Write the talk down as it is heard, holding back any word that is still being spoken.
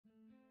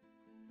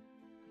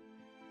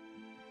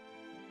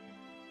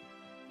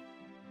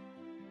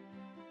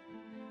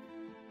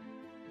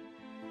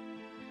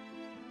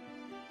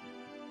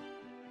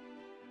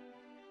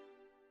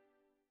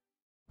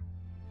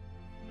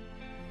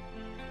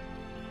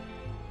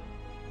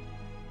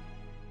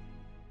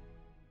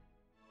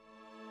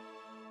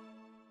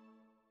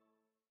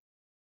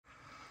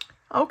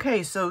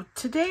Okay, so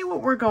today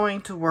what we're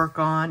going to work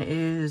on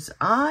is,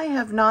 I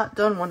have not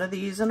done one of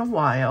these in a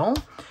while,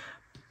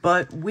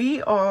 but we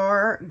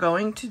are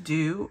going to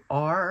do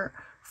our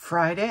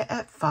Friday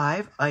at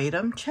 5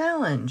 item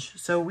challenge.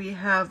 So we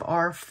have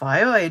our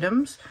 5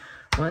 items,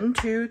 1,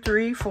 2,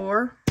 3,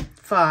 4,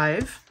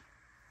 5.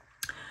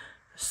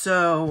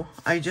 So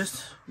I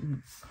just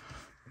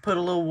put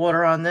a little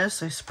water on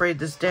this. I sprayed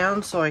this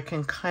down so I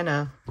can kind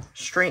of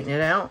straighten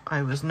it out.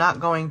 I was not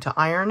going to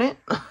iron it,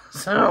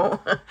 so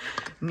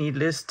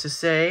needless to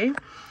say.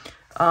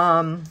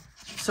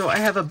 So I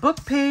have a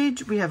book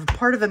page. We have a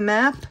part of a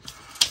map.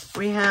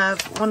 We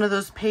have one of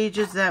those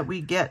pages that we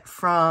get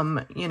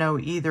from, you know,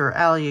 either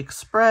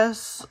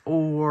AliExpress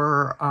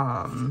or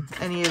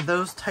any of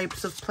those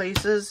types of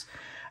places.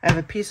 I have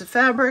a piece of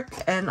fabric,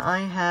 and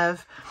I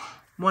have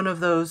one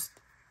of those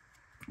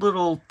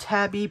little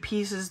tabby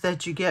pieces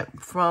that you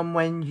get from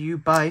when you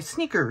buy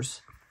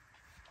sneakers.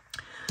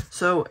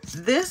 So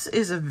this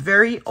is a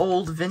very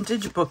old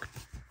vintage book,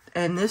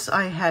 and this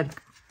I had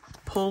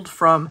pulled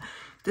from,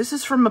 this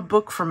is from a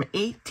book from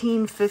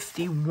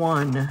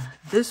 1851.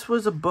 This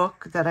was a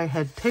book that I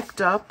had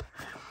picked up.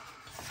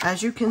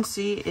 As you can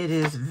see, it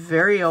is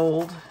very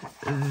old,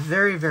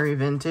 very, very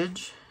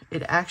vintage.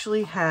 It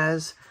actually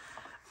has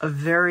a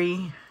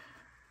very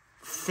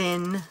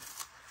thin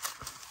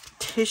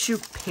tissue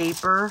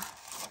paper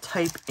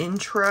type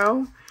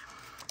intro.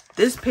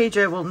 This page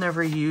I will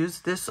never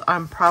use. This,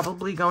 I'm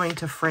probably going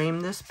to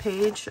frame this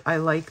page. I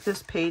like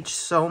this page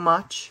so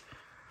much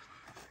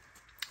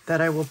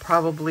that I will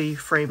probably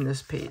frame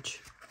this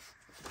page.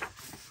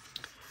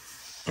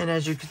 And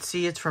as you can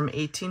see, it's from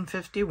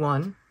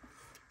 1851.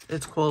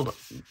 It's called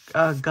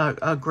A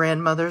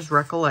Grandmother's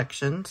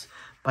Recollections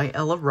by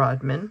Ella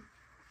Rodman.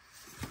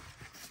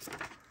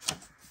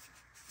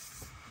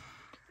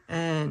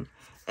 And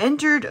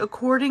entered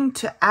according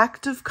to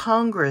Act of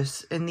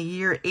Congress in the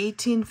year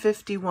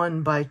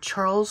 1851 by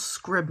Charles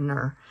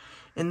Scribner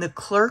in the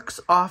Clerk's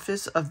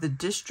Office of the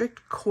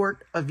District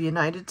Court of the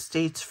United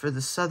States for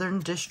the Southern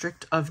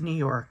District of New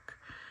York.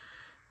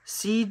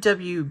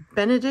 C.W.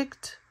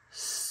 Benedict,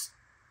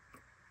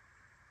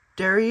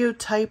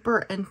 Stereotyper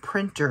and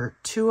Printer,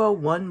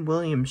 201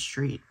 William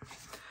Street.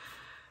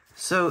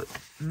 So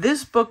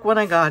this book, when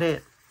I got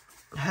it,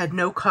 had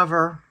no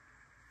cover.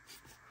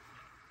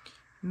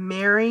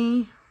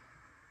 Mary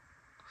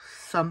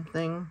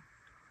something,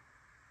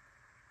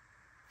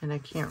 and I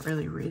can't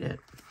really read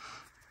it.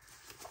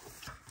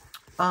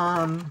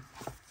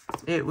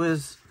 It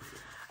was,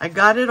 I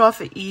got it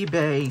off of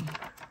eBay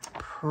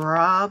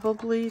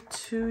probably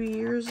 2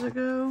 years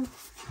ago.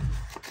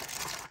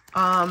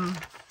 What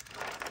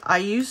I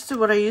used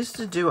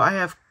to do, I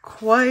have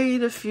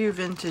quite a few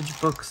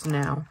vintage books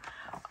now.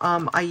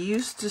 I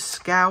used to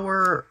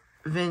scour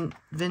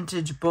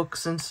vintage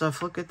books and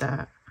stuff. Look at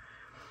that.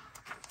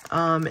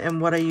 And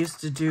what I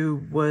used to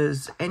do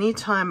was,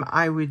 anytime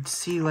I would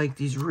see like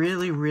these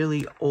really,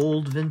 really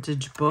old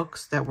vintage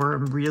books that were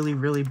in really,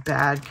 really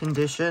bad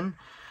condition,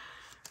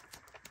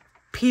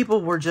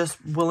 people were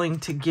just willing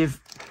to give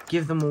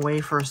them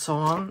away for a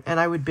song, and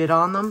I would bid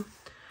on them.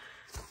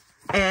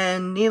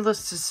 And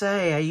needless to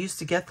say, I used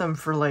to get them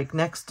for like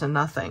next to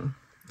nothing.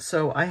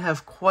 So I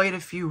have quite a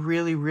few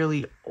really,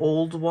 really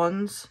old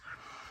ones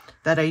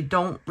that I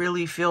don't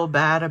really feel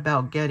bad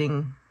about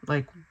getting,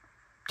 like,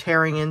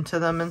 tearing into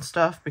them and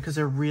stuff, because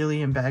they're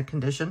really in bad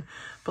condition.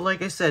 But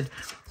like I said,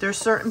 there's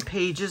certain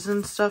pages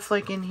and stuff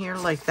like in here,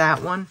 like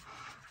that one,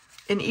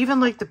 and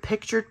even like the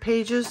pictured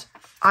pages,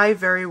 I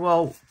very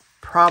well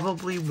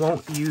probably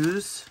won't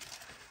use.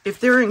 If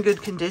they're in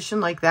good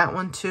condition, like that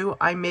one too,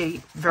 I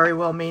may very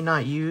well may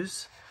not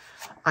use.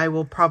 I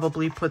will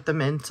probably put them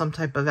in some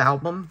type of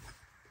album.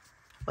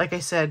 Like I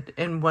said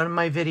in one of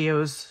my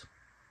videos,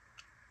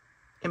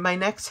 in my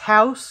next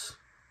house,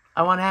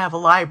 I want to have a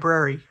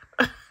library.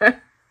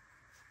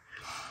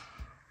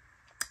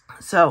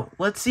 So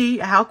let's see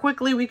how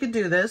quickly we could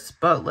do this,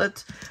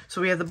 but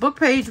so we have the book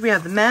page, we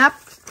have the map.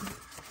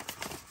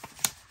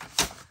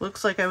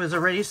 Looks like I was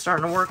already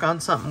starting to work on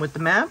something with the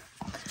map.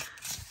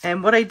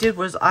 And what I did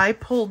was I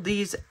pulled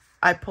these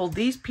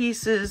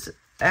pieces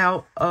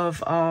out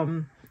of,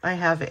 I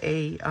have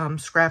a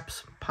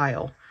scraps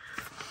pile.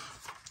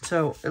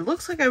 So it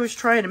looks like I was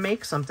trying to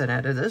make something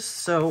out of this,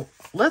 so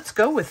let's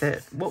go with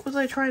it. What was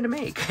I trying to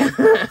make?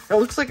 It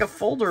looks like a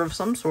folder of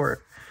some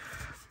sort.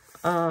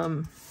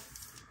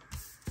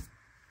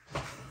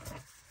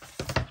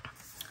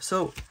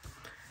 So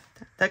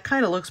that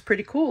kind of looks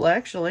pretty cool,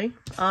 actually.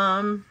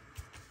 I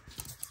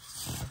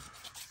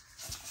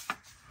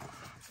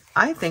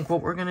think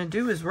what we're going to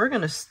do is we're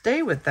going to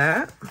stay with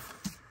that.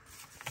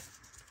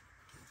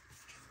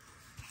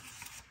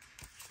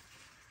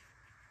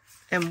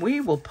 And we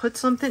will put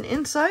something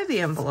inside the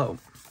envelope.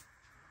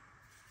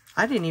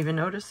 I didn't even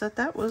notice that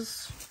that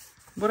was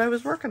what I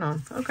was working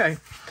on. Okay,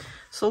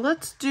 so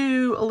let's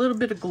do a little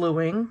bit of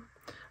gluing.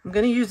 I'm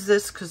going to use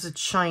this because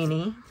it's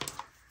shiny.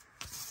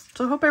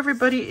 So I hope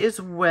everybody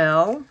is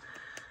well.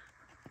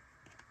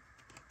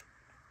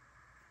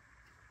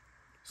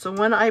 So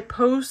when I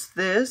post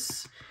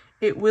this,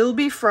 it will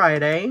be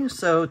Friday,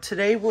 so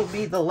today will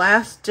be the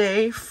last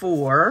day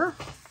for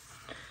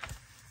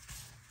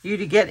you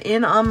to get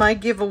in on my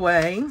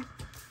giveaway.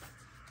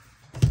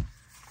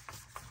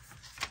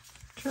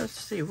 Just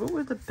see, what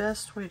would the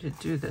best way to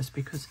do this?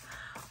 Because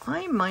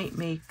I might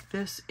make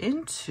this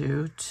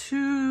into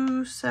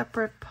 2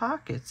 separate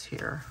pockets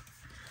here.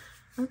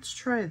 Let's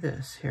try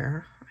this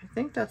here. I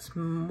think that's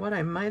what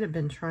I might have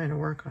been trying to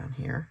work on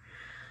here.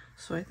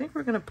 So I think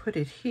we're going to put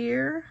it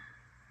here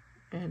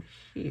and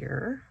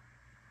here.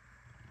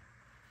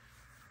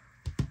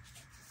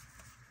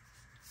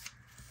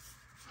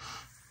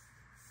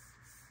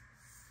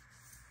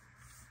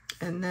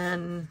 And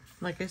then,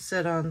 like I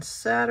said, on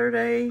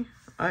Saturday,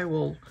 I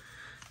will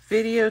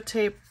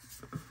videotape,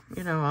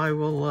 you know, I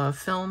will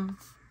film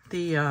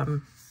the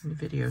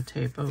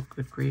videotape. Oh,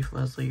 good grief,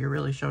 Leslie, you're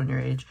really showing your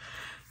age.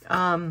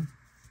 I'll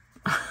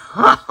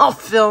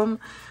film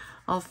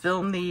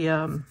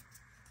the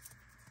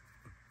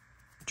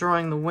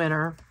drawing the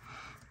winner,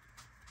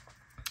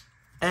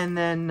 and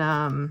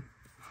then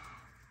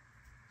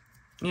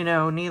you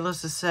know,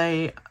 needless to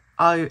say,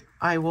 I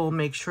will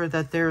make sure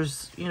that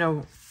there's, you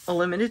know, a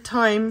limited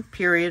time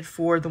period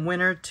for the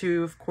winner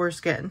to, of course,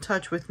 get in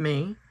touch with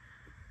me,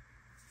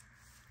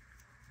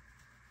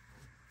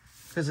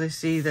 because I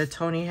see that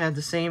Tony had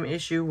the same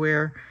issue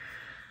where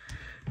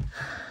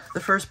the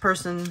first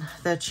person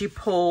that she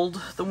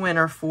pulled the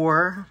winner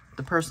for,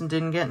 the person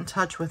didn't get in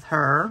touch with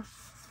her.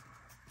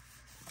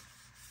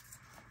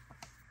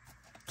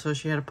 So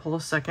she had to pull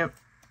a second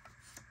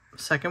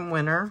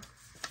winner.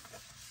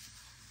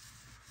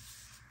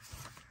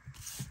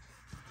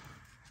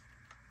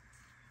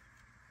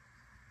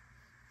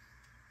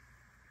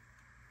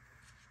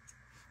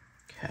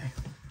 Okay.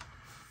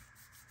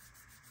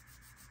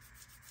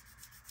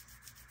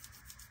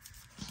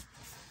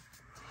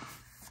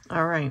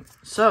 All right,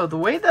 so the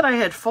way that I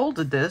had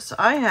folded this,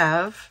 I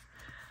have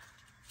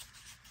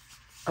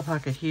a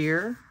pocket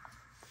here,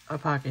 a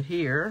pocket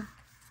here,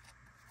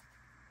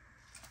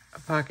 a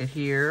pocket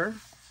here,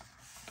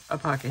 a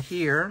pocket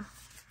here.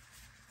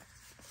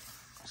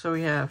 So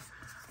we have,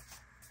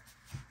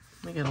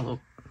 let me get a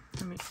little,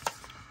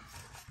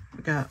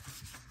 we got,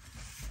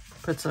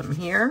 put something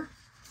here,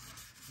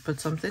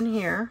 put something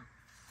here,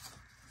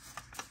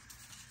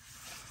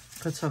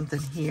 put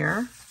something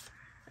here,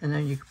 and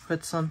then you can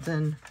put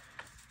something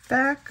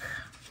back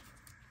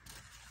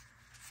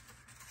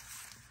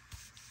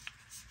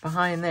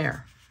behind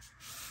there.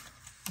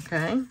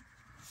 Okay,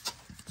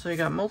 so you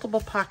got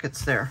multiple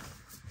pockets there.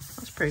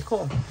 That's pretty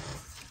cool.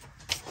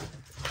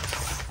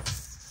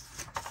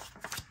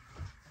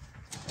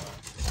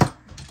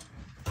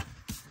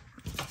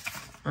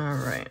 All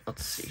right,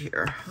 let's see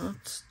here.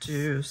 Let's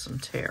do some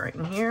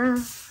tearing here.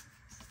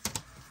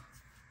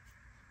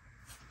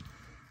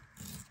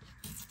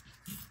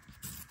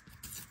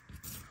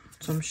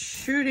 So I'm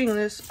shooting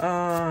this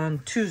on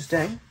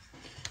Tuesday.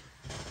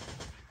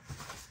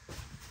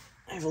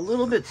 I have a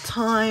little bit of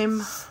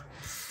time.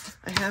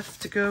 I have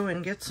to go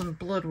and get some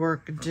blood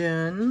work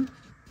done.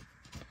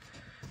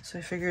 So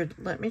I figured,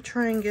 let me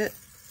try and get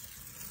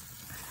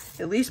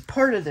at least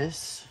part of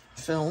this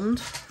filmed,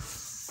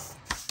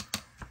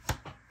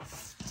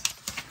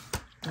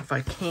 if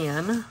I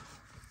can.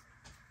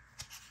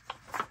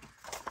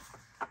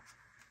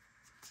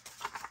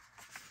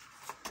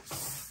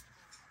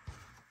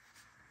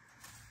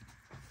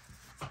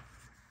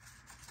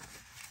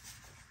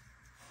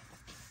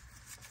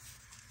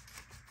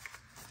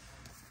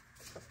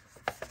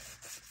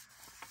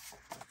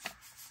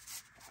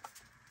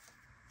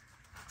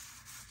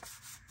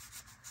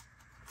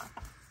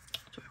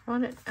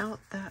 Want it out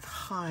that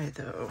high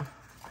though?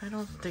 I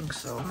don't think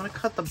so. I'm going to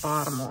cut the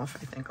bottom off,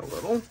 I think, a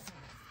little.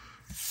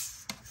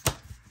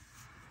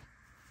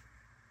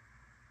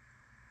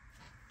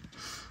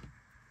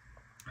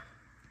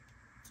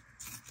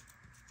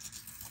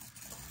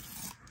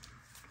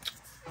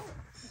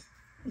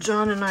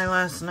 John and I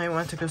last night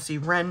went to go see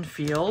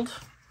Renfield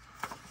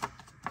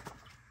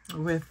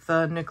with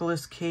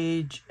Nicolas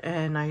Cage,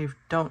 and I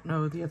don't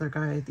know the other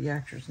guy, the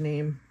actor's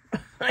name.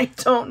 I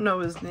don't know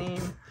his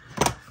name.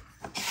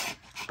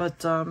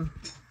 But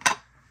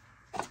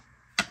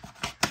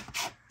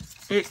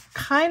it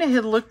kind of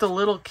had looked a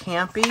little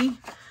campy,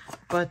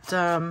 but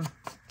I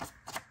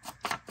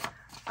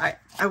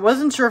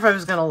wasn't sure if I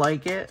was going to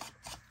like it.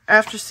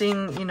 After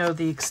seeing, you know,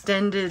 the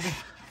extended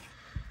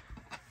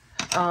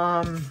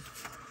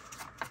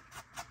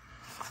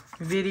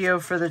video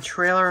for the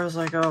trailer, I was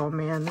like, oh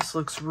man, this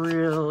looks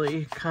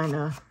really kind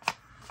of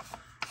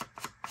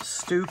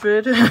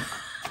stupid. I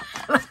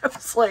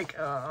was like,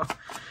 oh.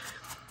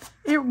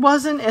 It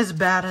wasn't as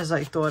bad as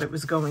I thought it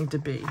was going to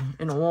be,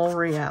 in all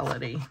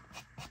reality.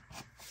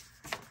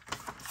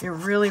 It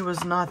really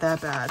was not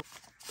that bad.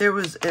 There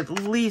was at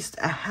least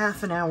a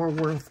half an hour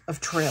worth of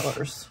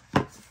trailers.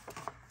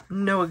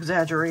 No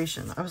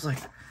exaggeration. I was like,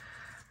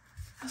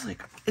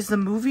 is the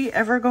movie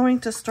ever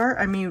going to start?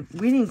 I mean,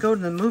 we didn't go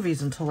to the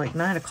movies until like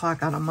 9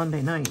 o'clock on a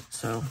Monday night,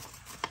 so.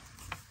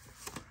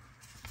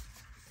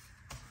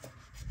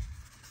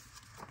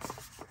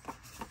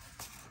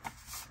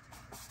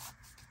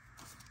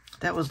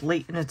 that was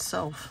late in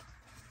itself.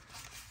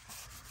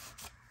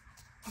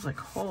 I was like,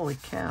 holy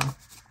cow.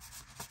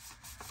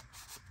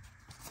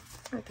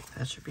 I think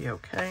that should be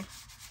okay.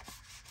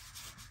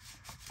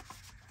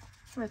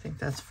 I think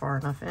that's far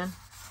enough in.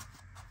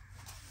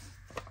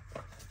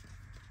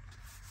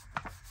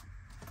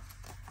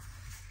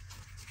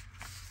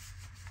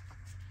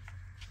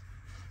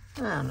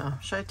 I don't know.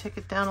 Should I take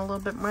it down a little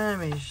bit more?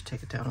 Maybe you should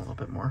take it down a little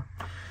bit more.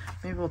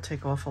 Maybe we'll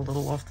take off a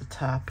little off the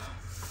top.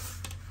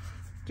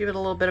 Give it a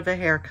little bit of a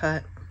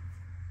haircut.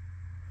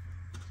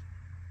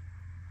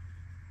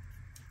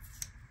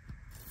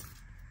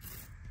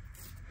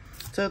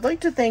 So I'd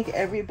like to thank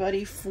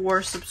everybody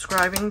for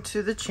subscribing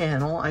to the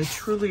channel. I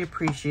truly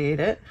appreciate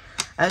it.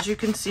 As you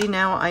can see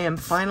now, I am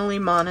finally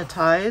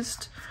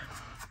monetized.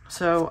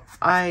 So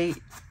I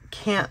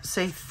can't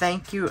say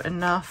thank you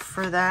enough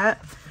for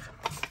that.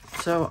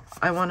 So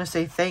I want to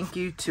say thank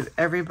you to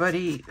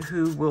everybody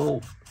who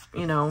will,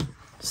 you know,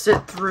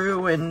 sit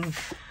through and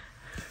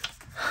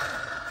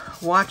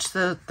watch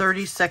the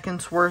 30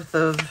 seconds worth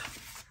of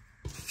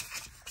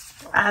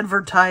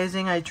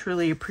advertising. I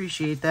truly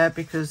appreciate that,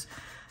 because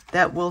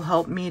that will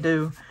help me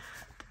to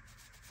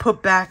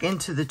put back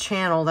into the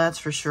channel, that's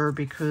for sure,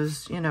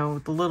 because, you know,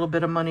 the little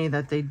bit of money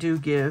that they do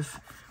give,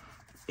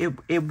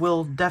 it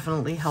will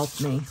definitely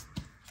help me,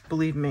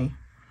 believe me.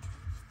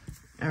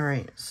 All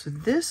right, so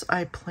this,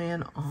 I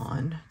plan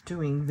on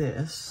doing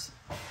this.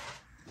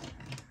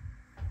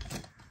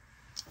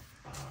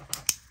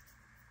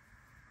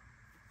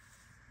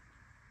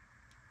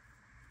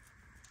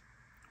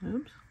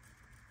 Oops.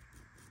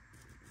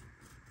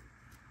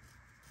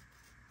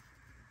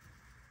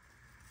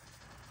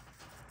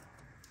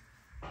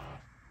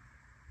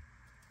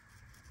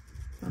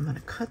 I'm going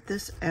to cut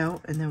this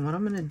out, and then what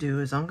I'm going to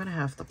do is I'm going to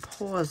have to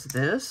pause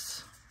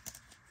this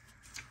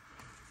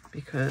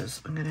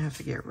because I'm going to have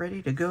to get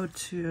ready to go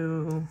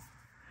to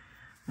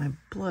my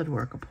blood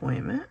work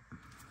appointment.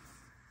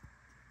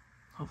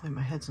 Hopefully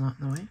my head's not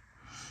in the way.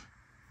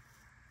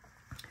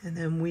 And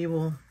then we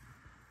will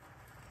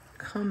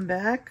come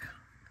back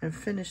and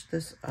finish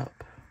this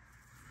up,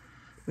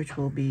 which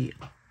will be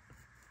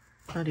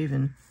not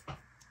even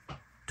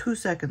 2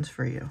 seconds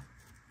for you.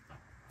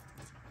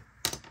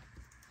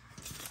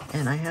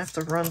 And I have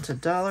to run to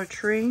Dollar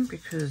Tree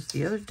because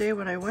the other day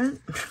when I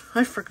went,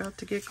 I forgot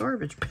to get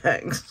garbage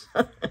bags.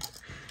 That's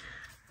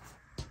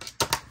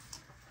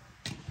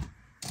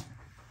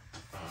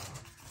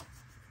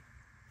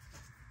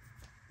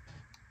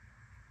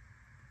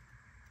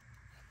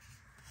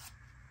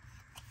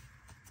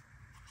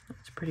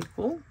pretty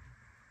cool.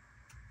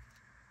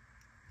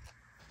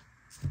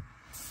 So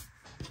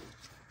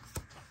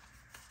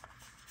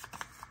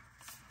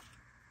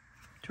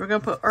we're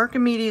going to put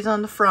Archimedes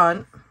on the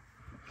front.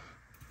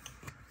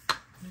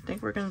 I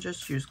think we're going to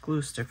just use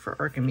glue stick for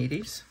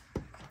Archimedes.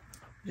 I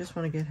just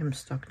want to get him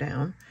stuck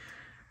down,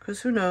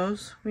 because who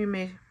knows, we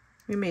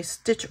may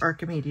stitch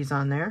Archimedes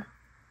on there.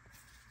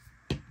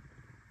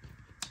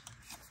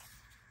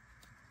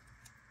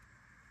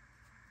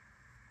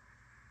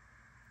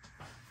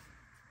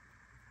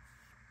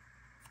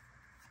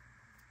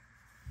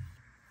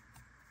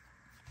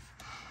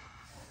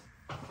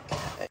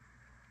 Okay.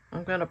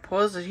 I'm going to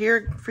pause it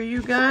here for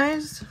you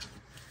guys,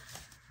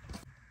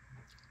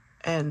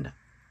 and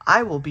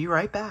I will be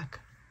right back.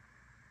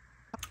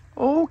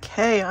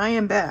 Okay, I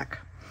am back.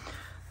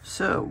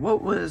 So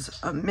what was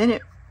a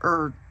minute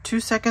or 2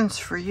 seconds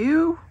for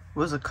you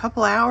was a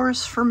couple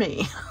hours for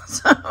me.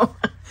 So,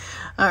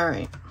 all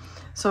right.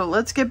 So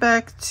let's get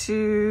back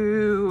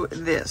to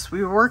this.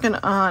 We were working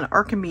on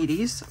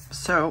Archimedes.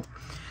 So,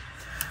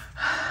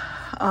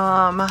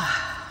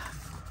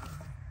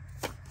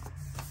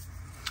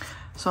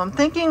 so I'm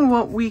thinking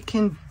what we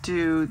can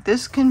do.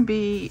 This can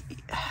be,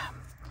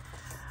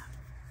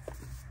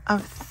 I'm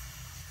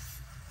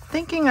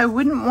thinking I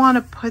wouldn't want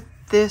to put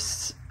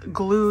this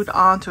glued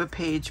onto a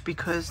page,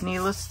 because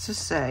needless to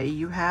say,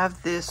 you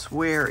have this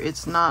where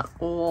it's not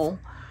all,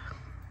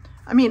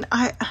 I mean,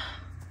 I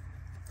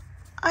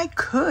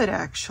could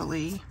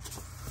actually,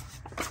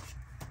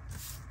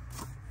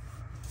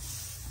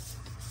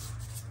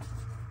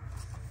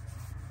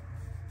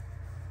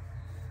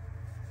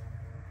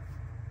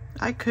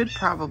 I could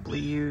probably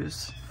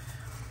use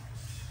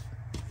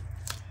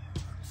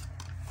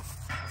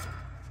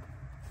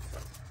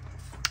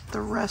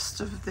the rest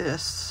of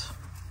this.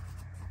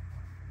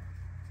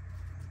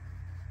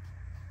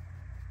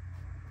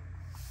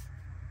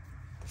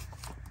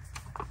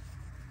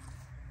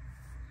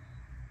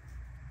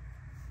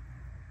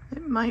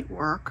 It might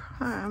work.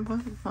 All right,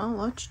 well,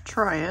 let's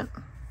try it.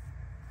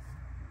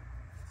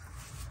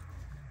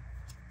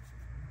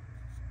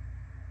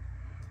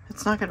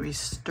 It's not going to be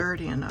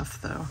sturdy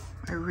enough, though.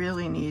 I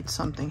really need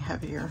something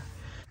heavier.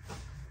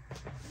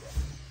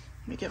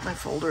 Let me get my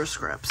folder of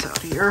scraps out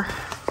here.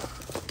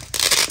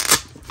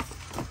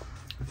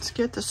 Let's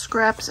get the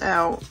scraps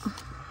out.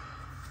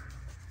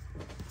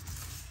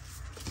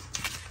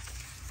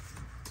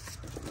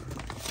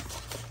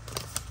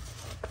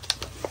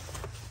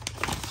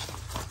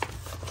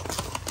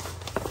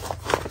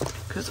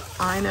 because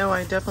I know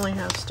I definitely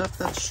have stuff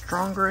that's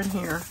stronger in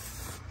here.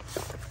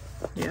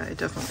 Yeah, I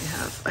definitely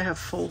have. I have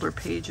folder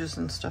pages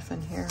and stuff in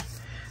here.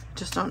 I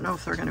just don't know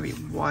if they're going to be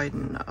wide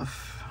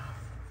enough.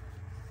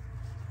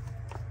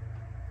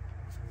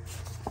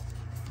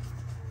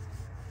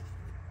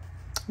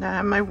 Now I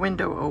have my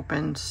window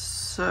open,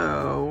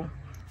 so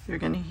you're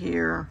going to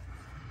hear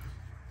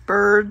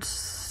birds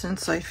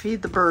since I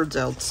feed the birds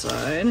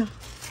outside.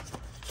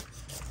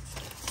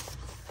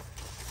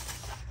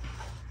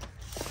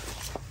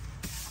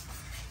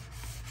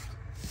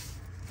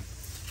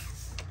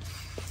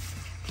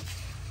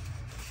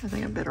 I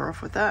think I'm better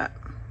off with that.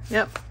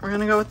 Yep, we're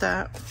gonna go with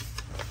that.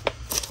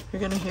 You're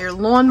gonna hear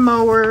lawn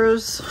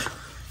mowers.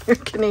 You're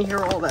gonna hear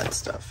all that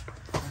stuff.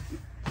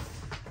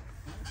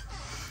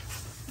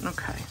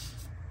 Okay.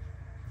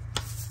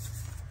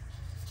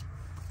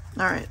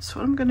 All right, so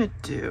what I'm gonna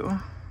do,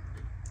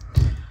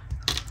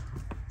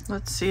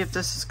 let's see if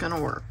this is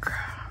gonna work.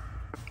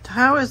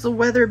 How has the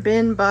weather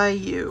been by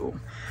you?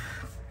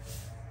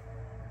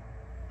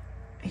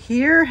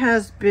 Here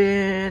has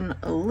been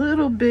a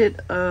little bit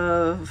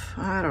of,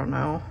 I don't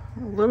know,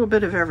 a little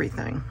bit of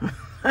everything.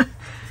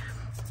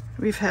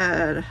 We've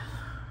had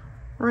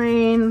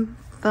rain,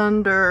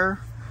 thunder.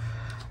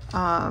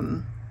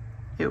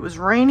 It was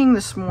raining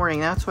this morning.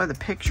 That's why the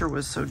picture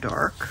was so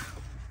dark.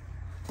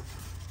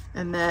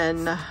 And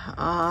then,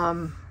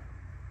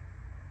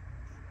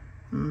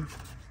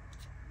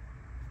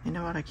 you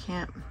know what, I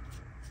can't,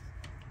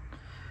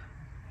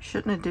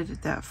 shouldn't have did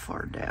it that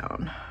far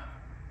down.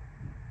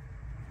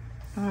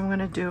 What I'm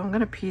gonna do, I'm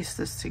gonna piece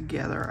this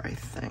together, I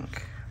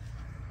think.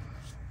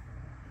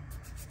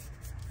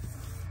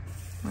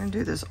 I'm gonna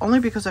do this only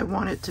because I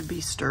want it to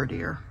be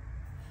sturdier.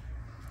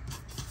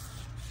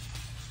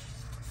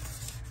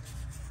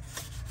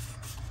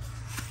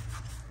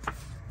 I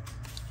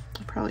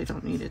probably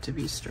don't need it to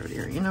be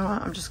sturdier. You know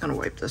what, I'm just gonna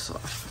wipe this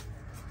off.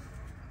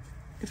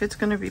 If it's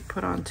gonna be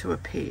put onto a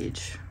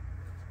page,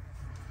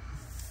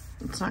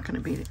 it's not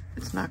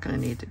gonna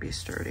need to be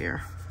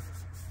sturdier.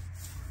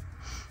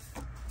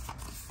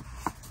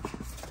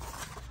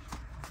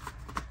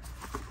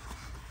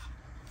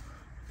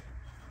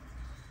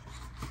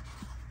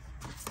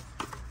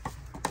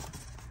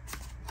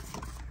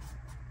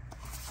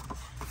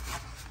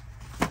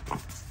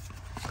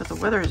 But the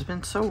weather has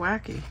been so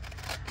wacky.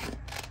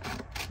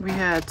 We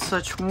had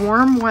such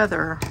warm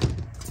weather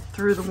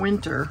through the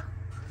winter,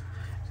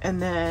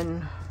 and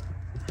then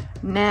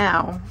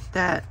now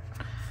that,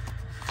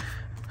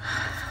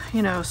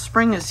 you know,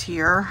 spring is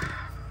here.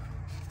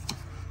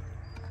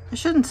 I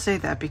shouldn't say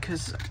that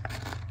because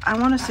I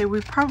want to say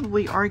we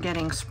probably are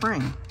getting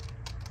spring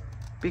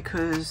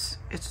because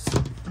it's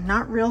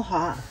not real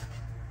hot.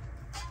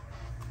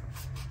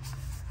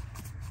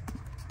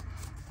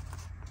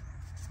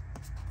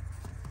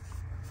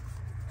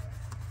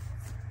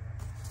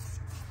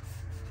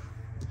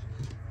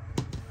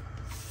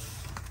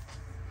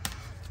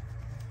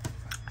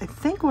 I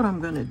think what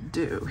I'm going to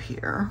do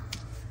here,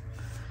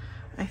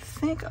 I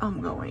think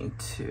I'm going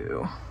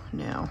to,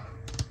 now,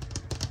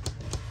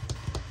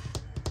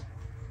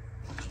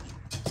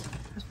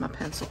 where's my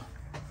pencil?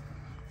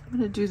 I'm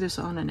going to do this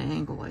on an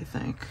angle, I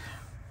think.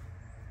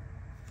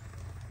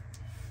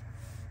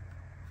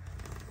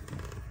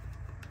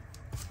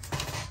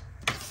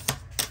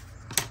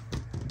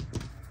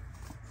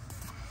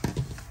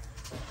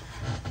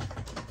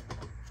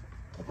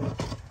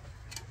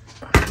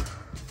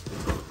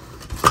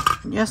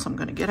 Yes, I'm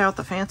going to get out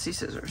the fancy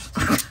scissors.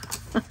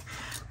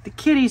 The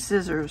kitty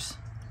scissors.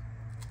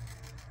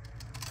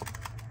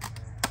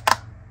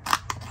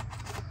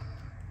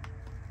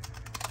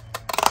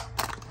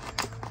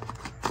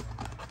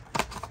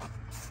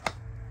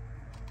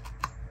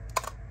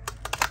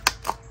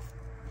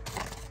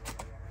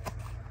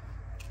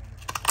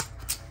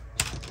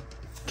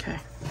 Okay.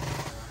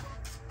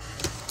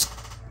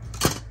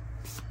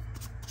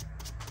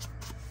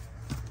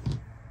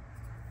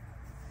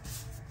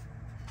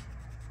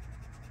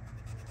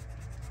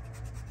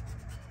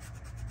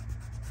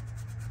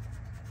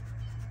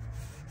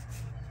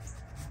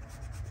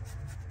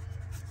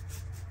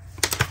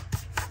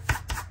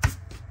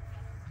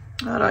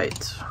 All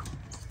right.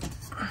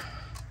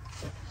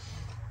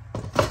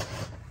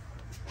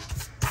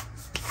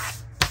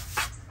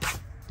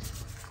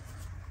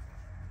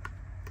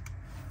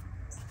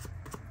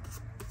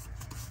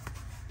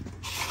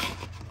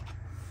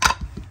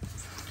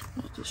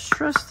 We'll just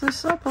truss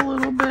this up a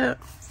little bit.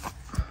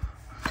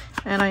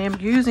 And I am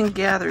using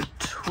gathered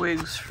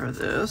twigs for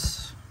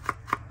this.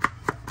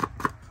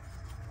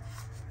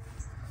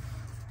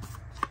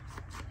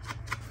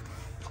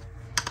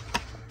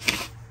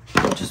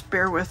 Just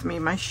bear with me,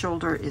 my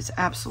shoulder is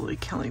absolutely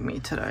killing me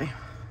today.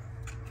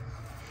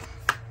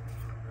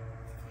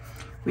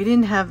 We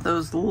didn't have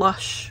those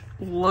lush,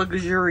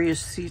 luxurious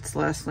seats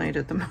last night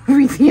at the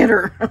movie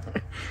theater.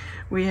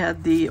 We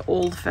had the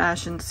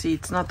old-fashioned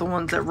seats, not the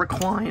ones that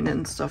recline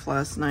and stuff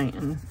last night,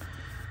 and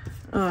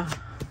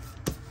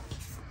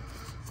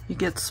you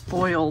get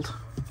spoiled.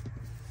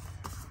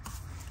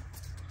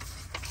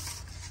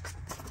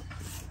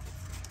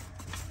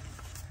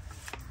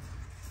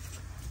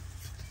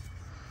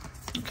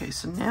 Okay,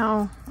 so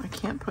now I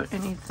can't put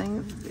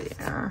anything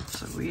there,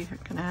 so we're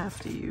gonna have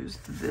to use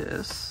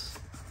this,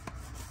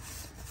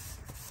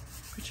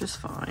 which is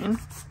fine.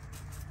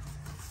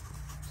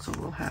 So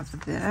we'll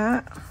have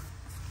that.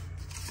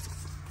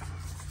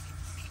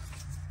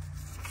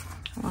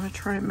 I want to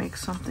try to make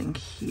something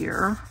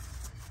here.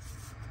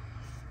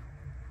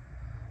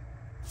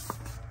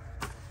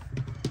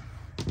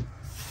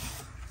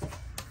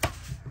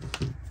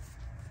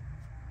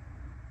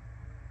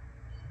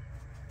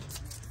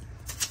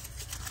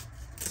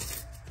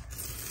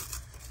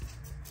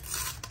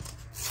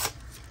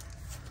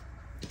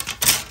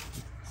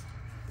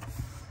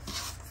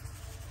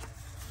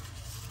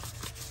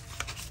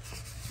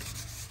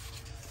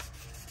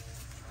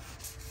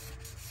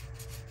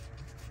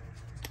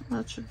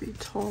 That should be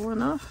tall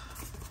enough.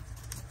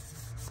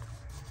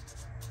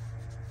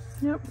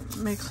 Yep,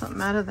 make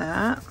something out of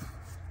that.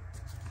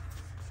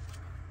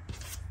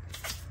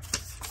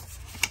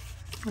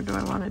 Or do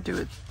I want to do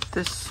it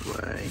this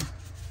way?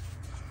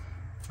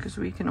 Because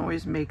we can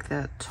always make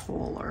that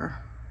taller.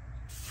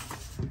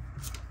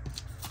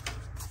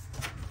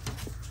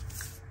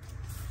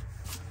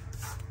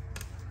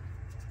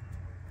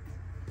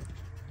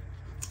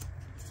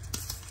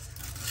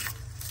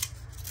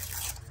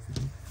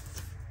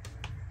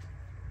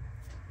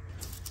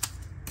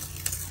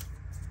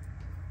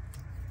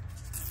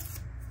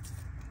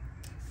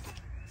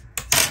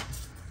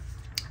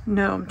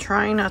 No, I'm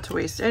trying not to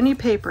waste any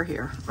paper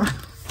here.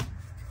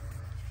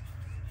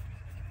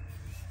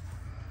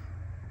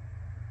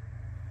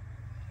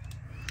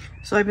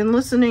 So I've been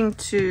listening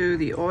to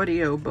the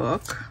audio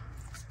book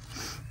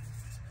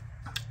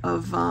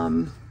of, well,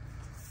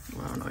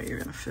 I don't know what you're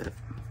gonna fit.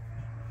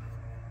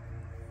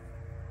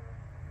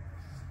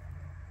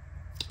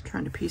 I'm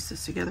trying to piece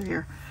this together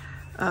here.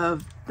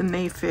 Of the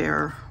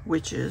Mayfair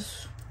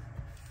Witches.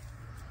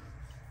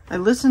 I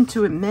listened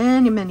to it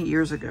many, many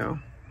years ago.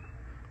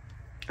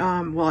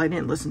 Well, I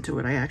didn't listen to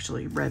it, I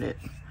actually read it.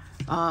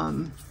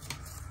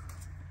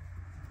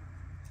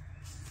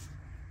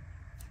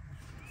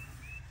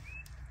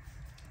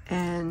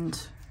 And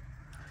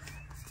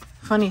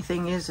funny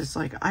thing is, it's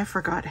like, I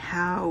forgot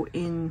how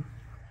in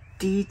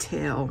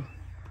detail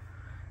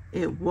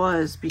it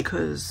was,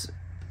 because,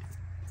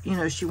 you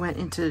know, she went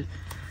into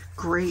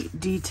great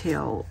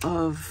detail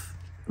of,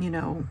 you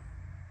know,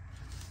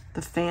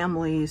 the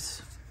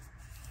families,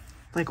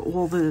 like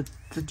all the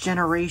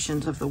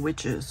generations of the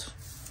witches.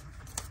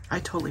 I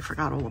totally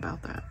forgot all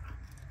about that.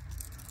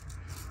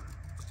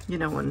 You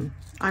know, when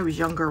I was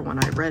younger,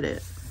 when I read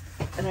it,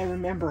 and I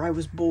remember I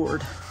was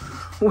bored.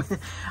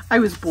 I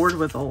was bored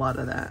with a lot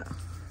of that.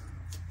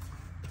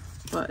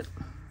 But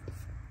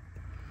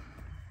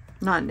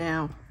not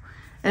now.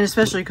 And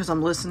especially because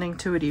I'm listening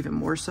to it even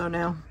more so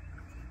now.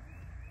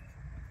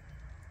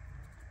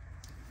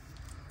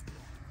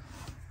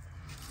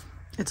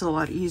 It's a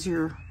lot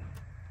easier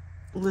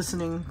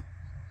listening,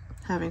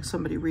 having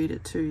somebody read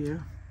it to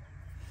you.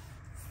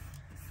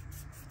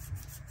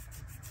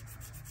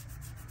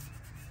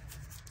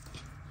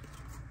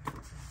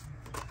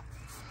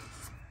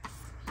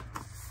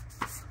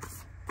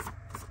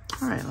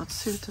 All right, let's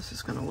see what this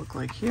is going to look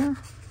like here.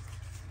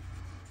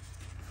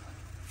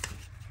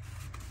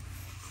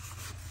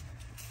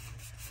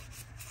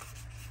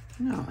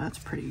 No, that's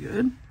pretty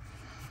good.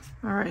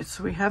 All right,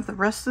 so we have the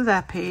rest of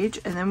that page,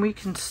 and then we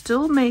can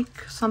still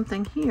make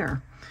something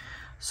here.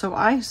 So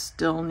I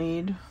still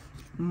need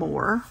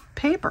more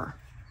paper.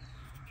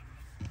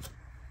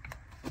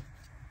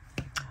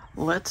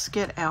 Let's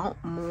get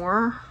out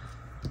more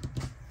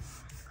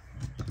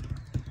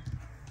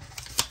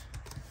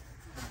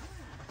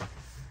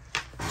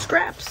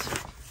scraps.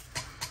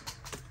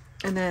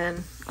 And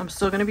then I'm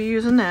still going to be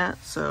using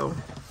that, so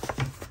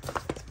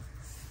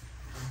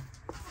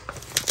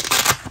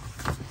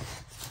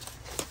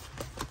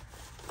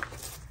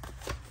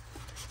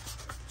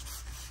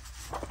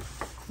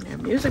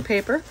music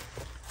paper.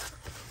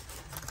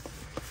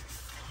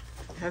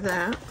 Have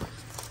that.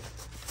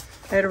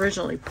 I had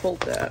originally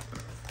pulled that.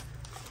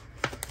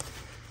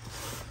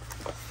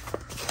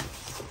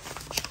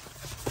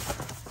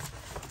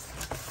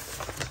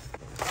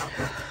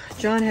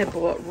 John had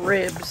bought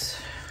ribs.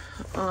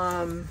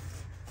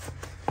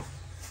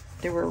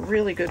 They were a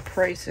really good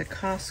price at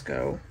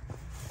Costco.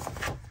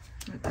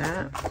 Like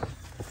that.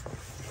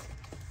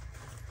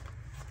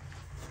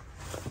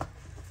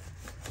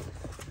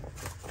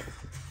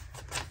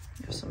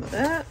 Have some of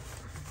that.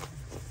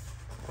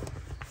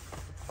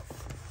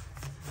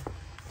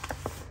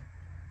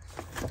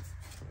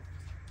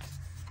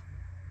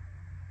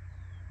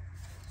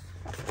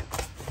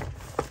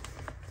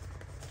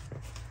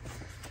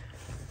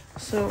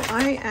 So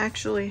I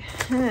actually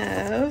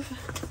have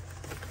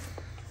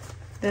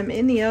them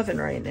in the oven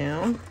right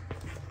now.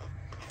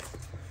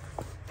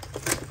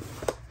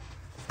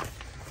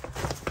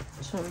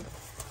 So I'm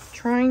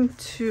trying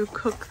to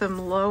cook them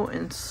low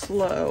and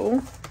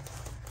slow.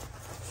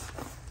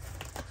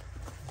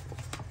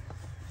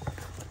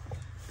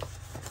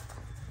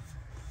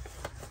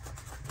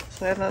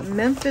 So I have a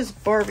Memphis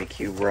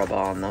barbecue rub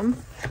on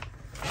them.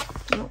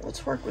 Oh,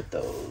 let's work with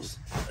those.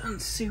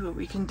 Let's see what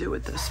we can do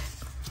with this.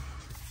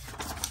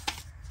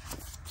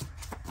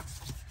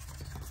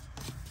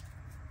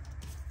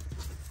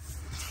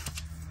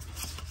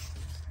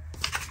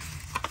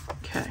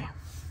 Okay.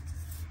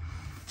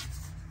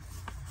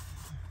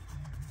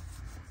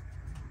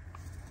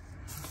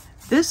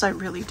 This I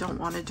really don't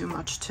want to do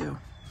much to.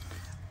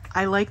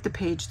 I like the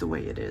page the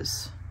way it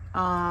is.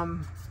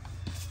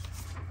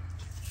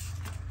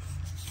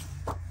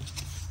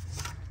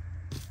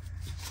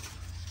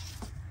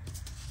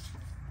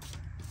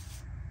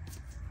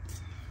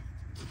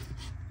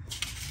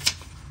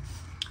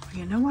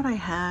 You know what I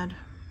had?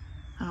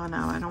 Oh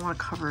no, I don't want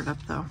to cover it up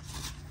though.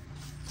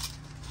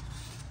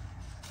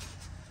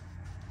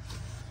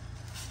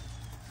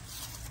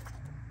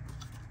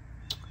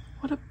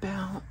 What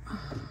about...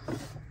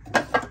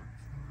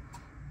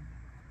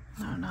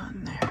 No, not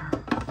in there.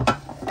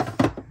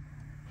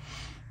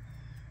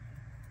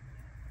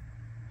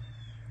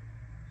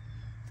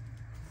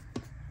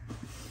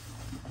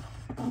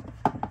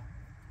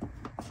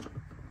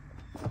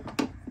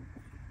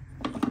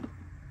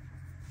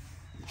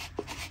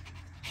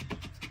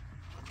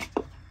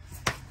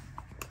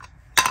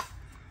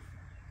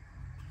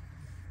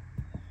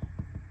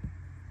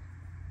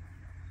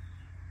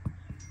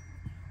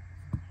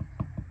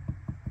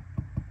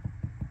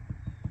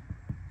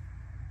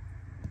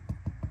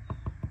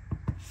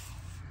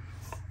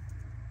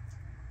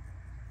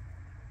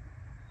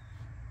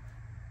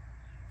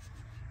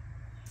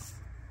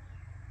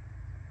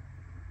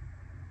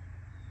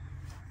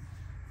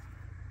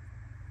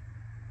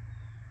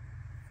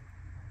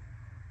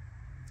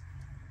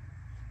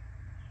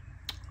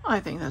 I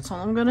think that's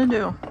all I'm gonna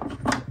do.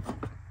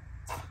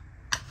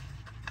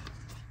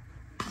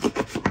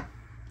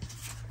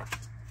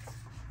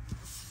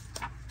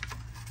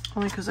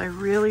 Only because I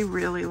really,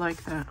 really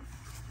like that.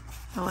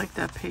 I like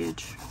that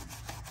page.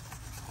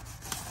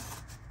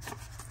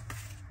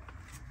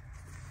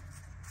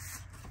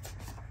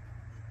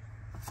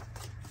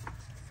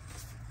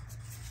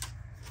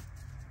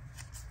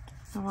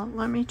 Well,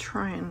 let me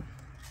try and...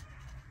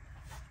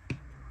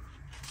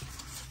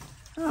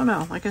 I don't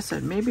know, like I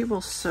said, maybe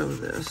we'll sew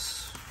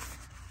this.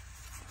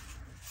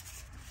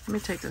 Let me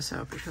take this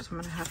out because I'm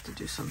going to have to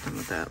do something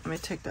with that. Let me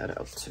take that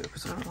out too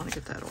because I don't want to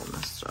get that all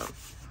messed up.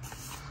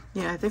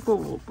 Yeah, I think what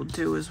we'll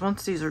do is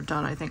once these are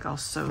done, I think I'll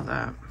sew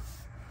that.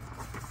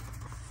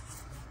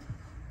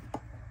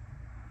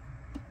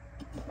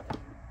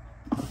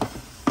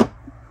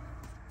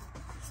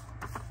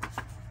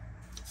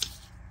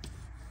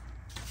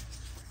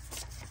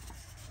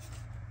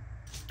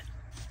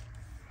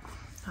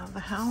 Now,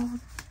 how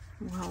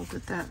well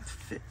did that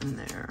fit in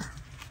there?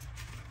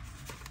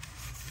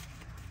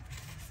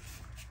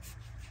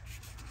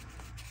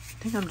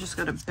 I think I'm just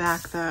going to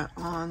back that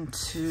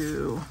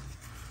onto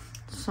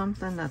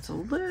something that's a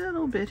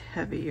little bit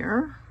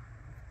heavier.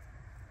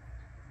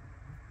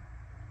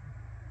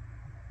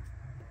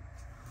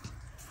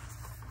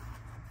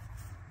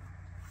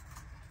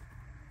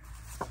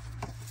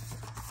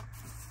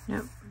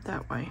 Yep,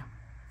 that way.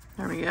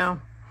 There we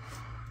go.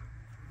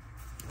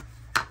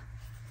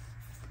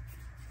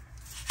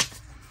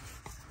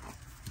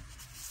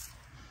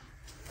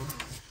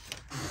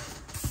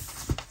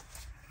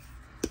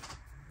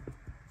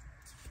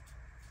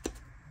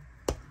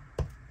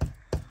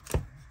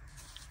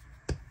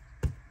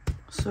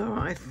 So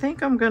I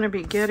think I'm going to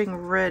be getting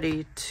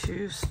ready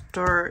to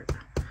start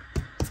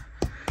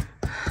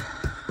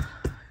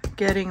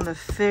getting the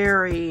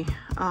fairy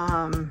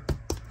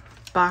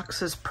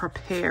boxes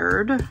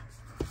prepared.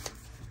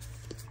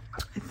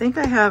 I think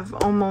I have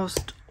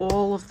almost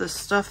all of the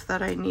stuff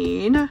that I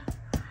need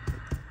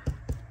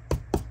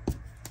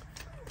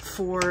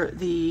for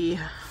the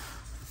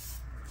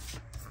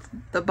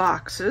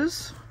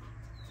boxes.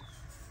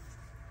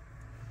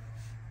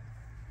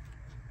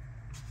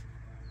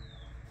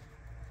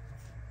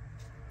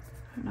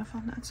 Enough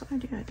on that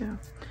side? Yeah, I do.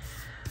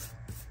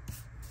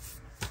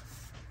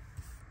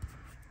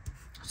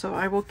 So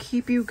I will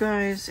keep you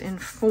guys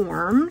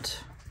informed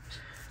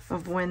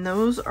of when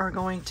those are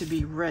going to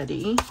be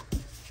ready.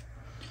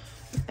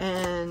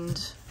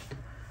 And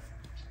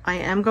I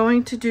am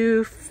going to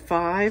do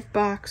 5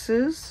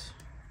 boxes.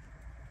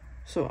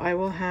 So I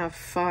will have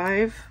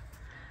 5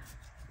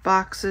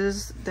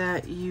 boxes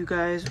that you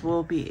guys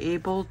will be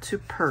able to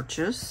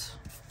purchase.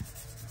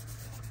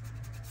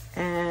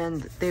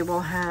 And they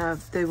will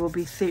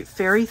be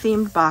fairy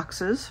themed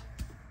boxes.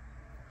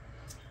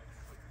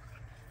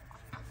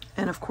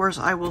 And of course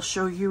I will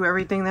show you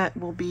everything that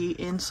will be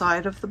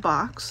inside of the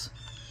box.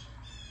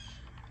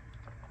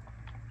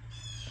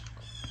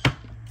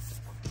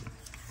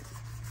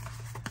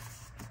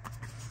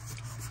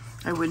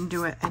 I wouldn't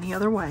do it any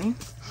other way.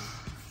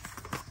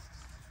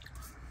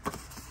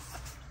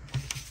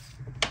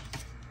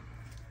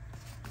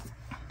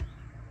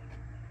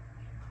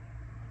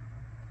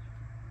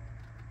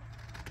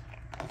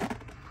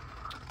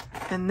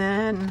 And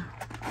then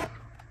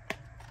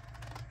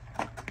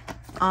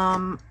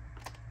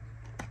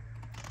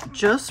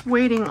just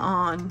waiting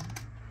on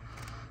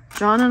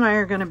John and I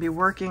are going to be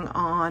working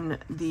on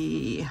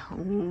the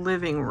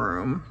living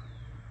room.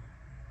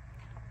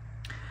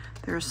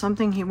 There's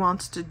something he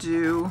wants to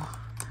do,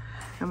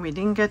 and we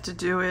didn't get to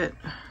do it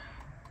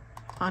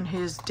on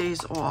his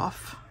days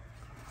off.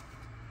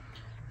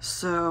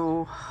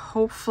 So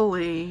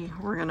hopefully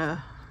we're going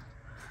to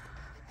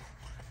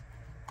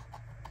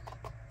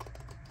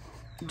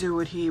do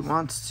what he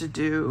wants to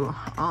do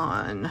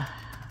on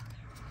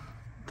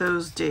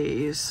those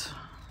days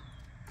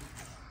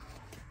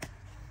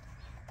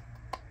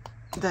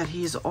that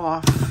he's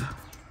off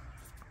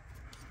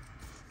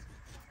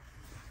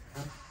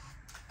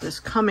this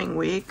coming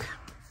week.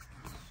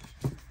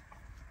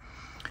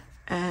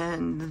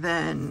 And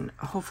then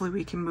hopefully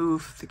we can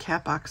move the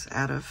cat box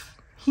out of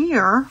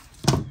here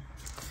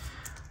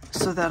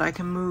so that I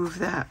can move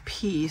that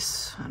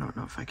piece. I don't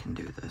know if I can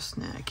do this.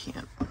 Nah, I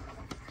can't.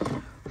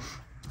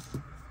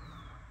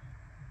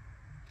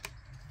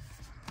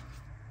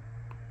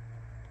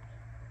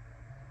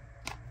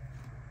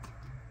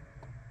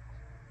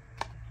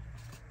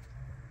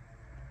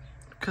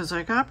 Because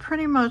I got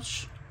pretty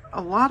much a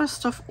lot of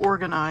stuff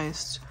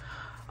organized.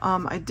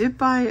 I did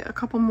buy a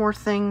couple more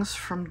things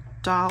from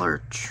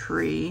Dollar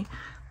Tree.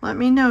 Let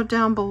me know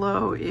down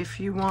below if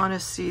you want to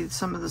see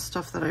some of the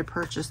stuff that I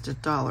purchased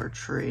at Dollar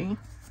Tree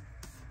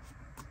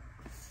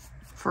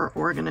for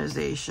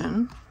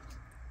organization.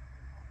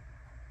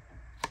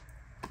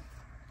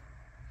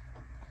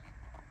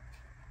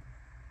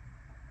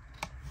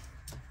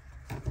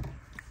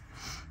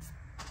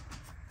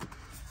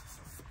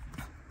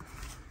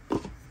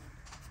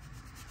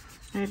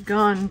 I had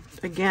gone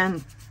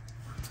again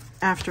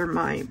after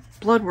my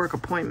blood work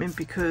appointment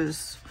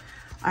because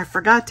I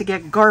forgot to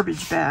get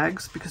garbage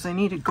bags, because I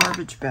needed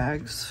garbage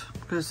bags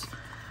because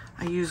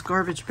I use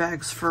garbage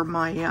bags for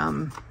my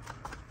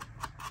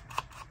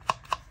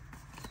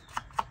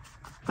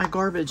my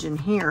garbage in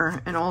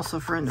here, and also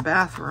for in the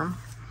bathroom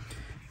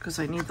because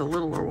I need the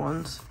littler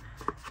ones.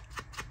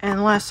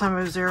 And last time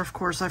I was there, of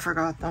course, I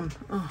forgot them.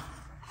 Ugh.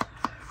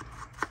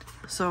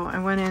 So I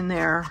went in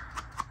there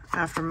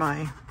after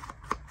my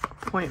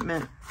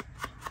appointment,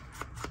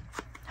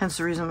 hence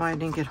the reason why I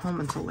didn't get home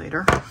until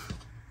later.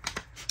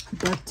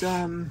 But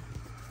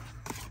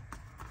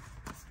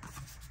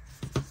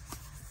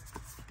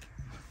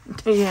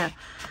yeah,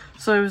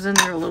 so I was in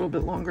there a little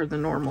bit longer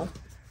than normal.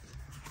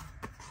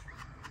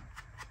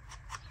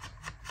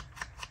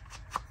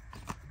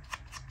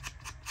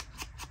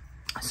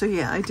 So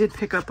yeah, I did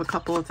pick up a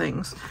couple of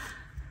things.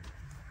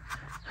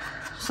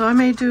 So I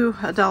may do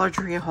a Dollar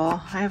Tree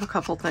haul. I have a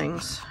couple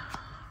things.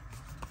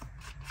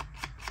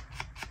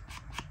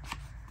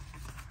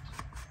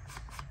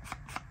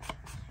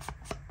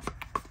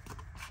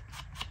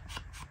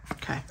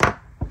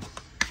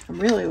 I'm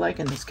really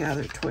liking this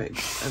gathered twig.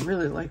 I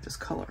really like this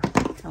color.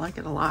 I like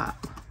it a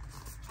lot.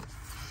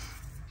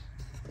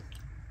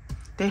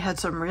 They had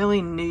some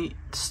really neat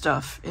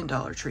stuff in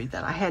Dollar Tree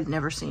that I had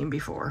never seen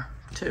before,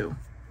 too.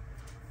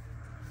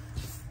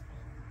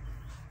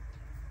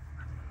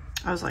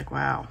 I was like,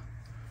 wow.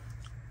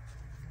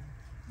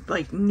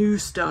 Like, new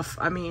stuff.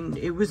 I mean,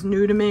 it was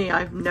new to me.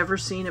 I've never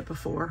seen it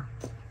before.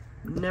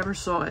 Never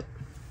saw it.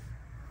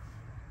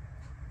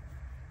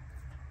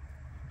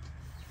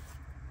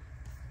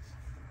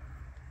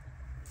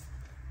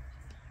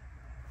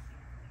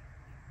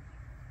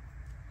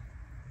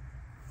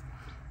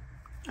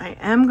 I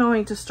am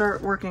going to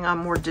start working on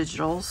more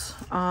digitals.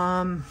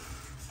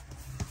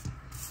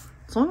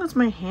 As long as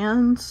my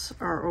hands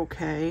are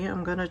okay,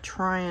 I'm going to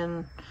try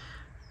and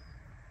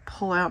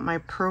pull out my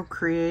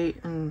Procreate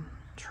and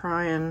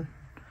try and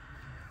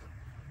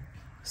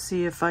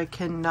see if I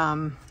can, do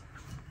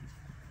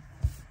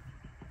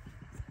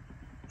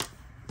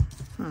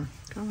I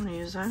want to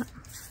use that?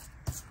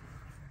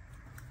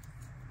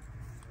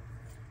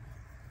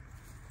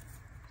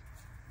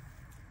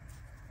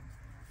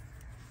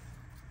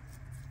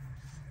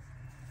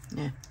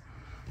 Yeah.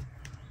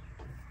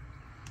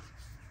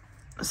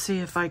 See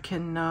if I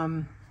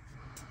can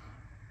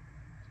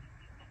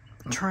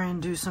try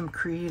and do some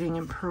creating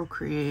in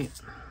Procreate.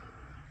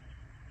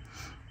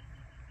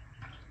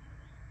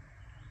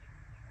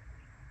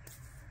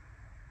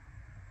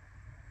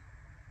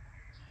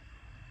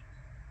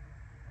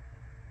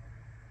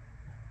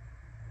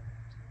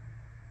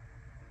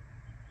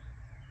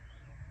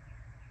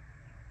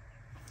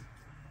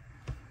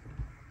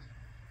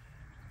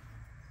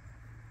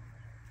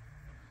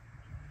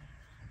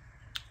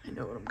 I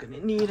know what I'm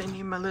gonna need. I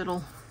need my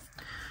little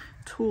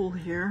tool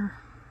here.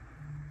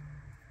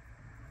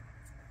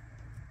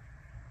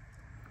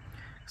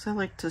 Because I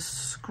like to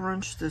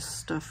scrunch this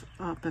stuff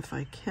up if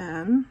I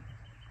can.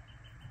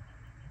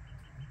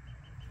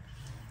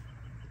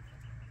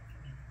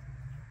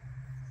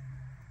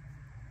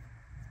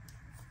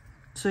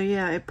 So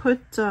yeah, I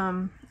put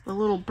a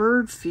little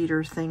bird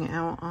feeder thing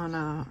out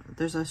on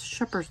there's a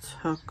shepherd's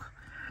hook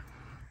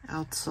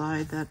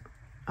outside that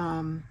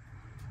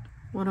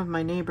one of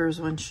my neighbors,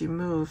 when she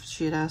moved,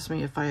 she had asked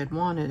me if I had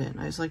wanted it, and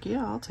I was like,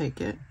 yeah, I'll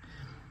take it.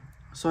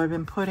 So I've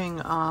been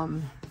putting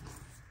I've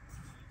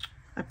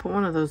I put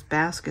one of those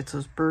baskets,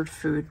 those bird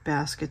food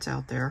baskets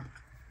out there.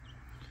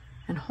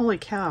 And holy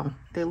cow,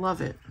 they love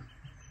it.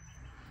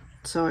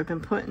 So I've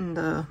been putting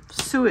the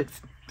suet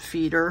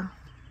feeder.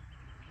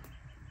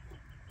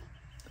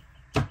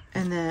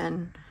 And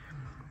then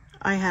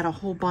I had a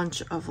whole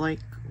bunch of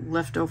like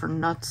leftover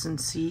nuts and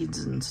seeds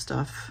and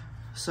stuff.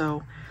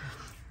 So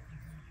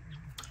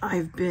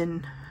I've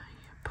been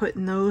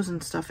putting those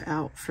and stuff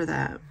out for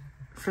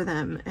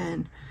them.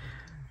 And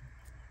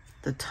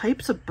the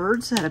types of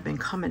birds that have been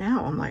coming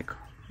out, I'm like,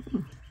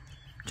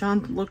 John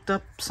looked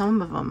up some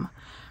of them.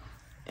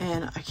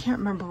 And I can't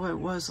remember what it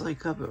was,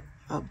 like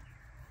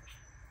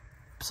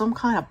some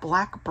kind of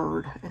black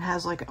bird. It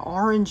has like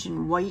orange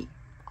and white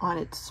on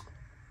its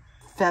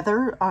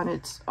feather, on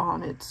its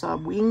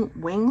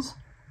wings.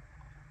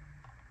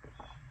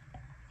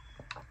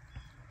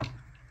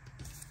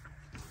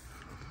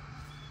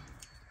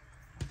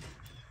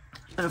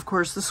 And of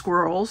course the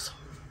squirrels.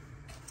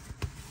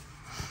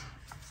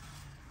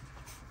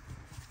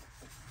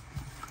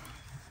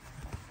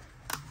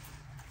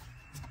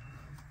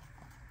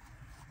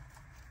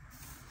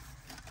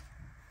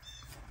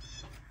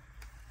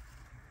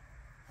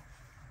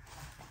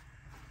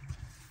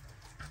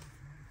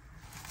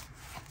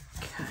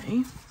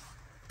 Okay.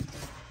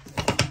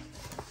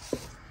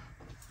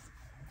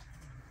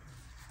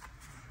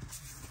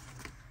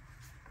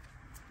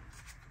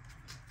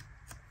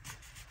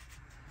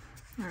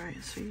 All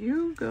right, so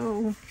you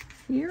go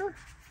here.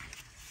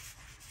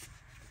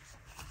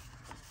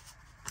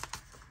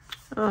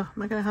 Oh,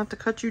 am I gonna have to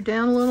cut you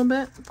down a little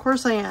bit? Of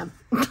course I am.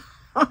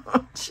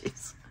 Oh,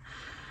 jeez.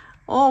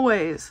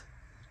 Always.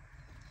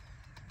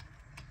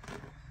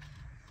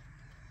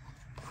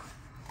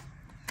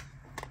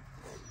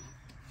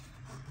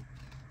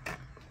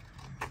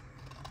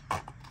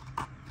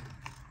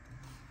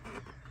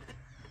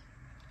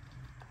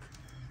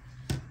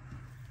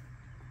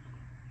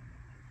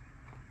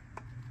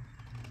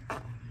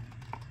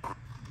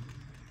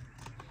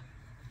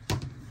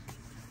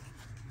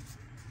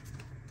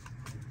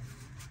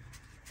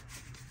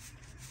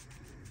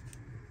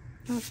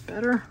 That's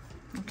better.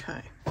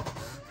 Okay.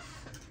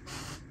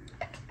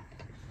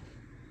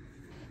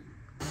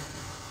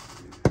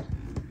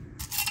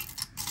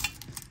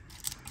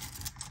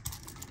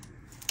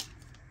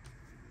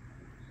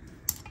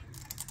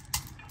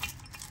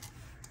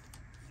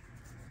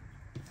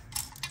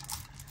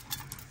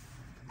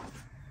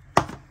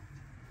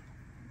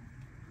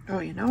 Oh,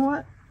 you know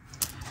what?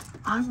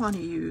 I want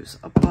to use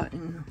a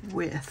button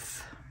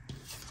with,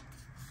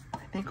 I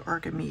think,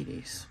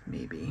 Archimedes,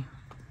 maybe.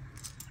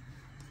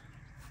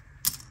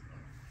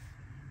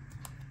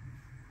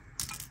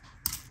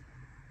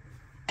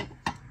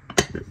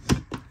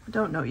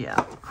 Don't know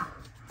yet.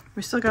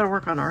 We still got to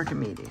work on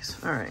Archimedes.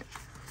 All right.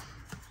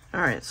 All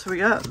right, so we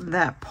got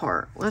that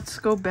part. Let's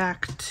go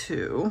back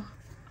to...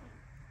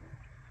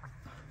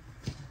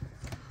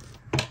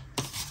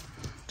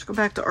 Let's go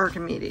back to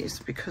Archimedes,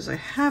 because I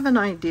have an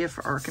idea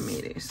for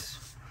Archimedes.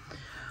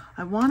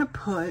 I want to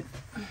put...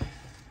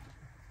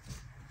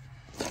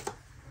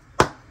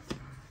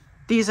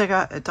 These I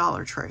got at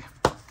Dollar Tree.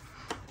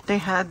 They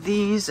had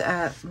these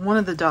at one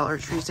of the Dollar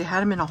Trees. They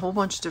had them in a whole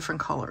bunch of different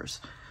colors.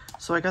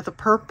 So I got the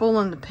purple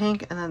and the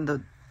pink, and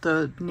then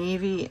the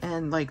navy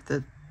and like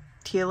the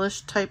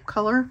tealish type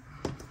color.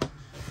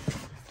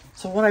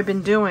 So what I've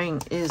been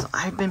doing is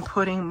I've been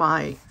putting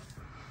my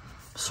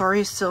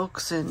sari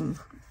silks and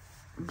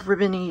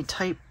ribbony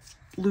type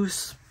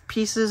loose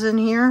pieces in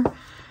here.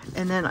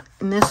 And then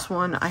in this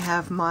one I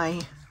have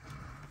my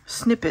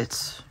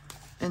snippets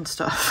and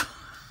stuff.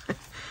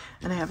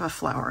 And I have a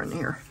flower in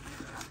here.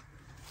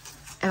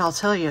 And I'll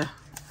tell you,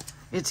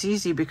 it's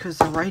easy because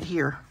they're right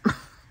here.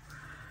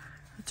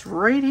 It's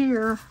right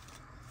here.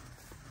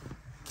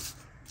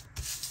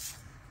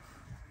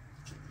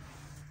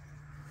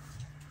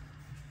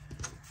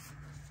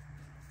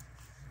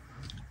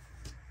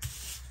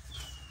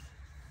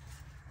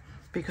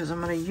 Because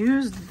I'm going to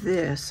use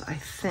this, I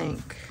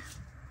think.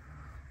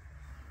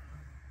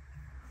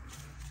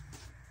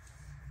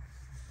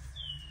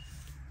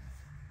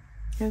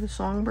 Hear the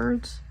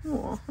songbirds?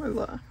 Oh,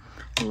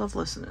 I love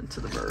listening to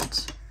the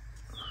birds.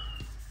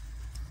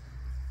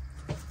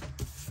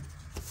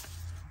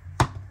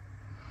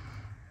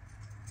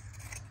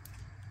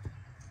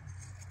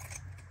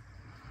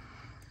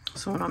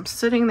 So when I'm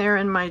sitting there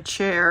in my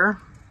chair,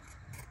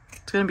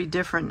 it's going to be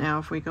different now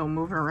if we go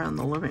moving around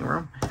the living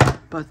room.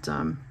 But,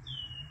 okay,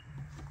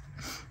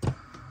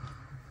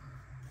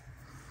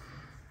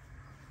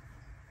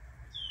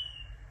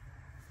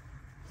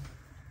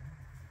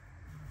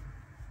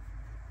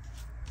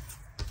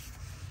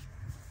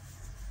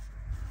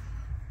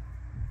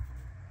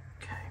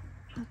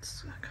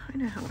 that's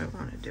kind of how I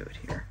want to do it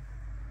here.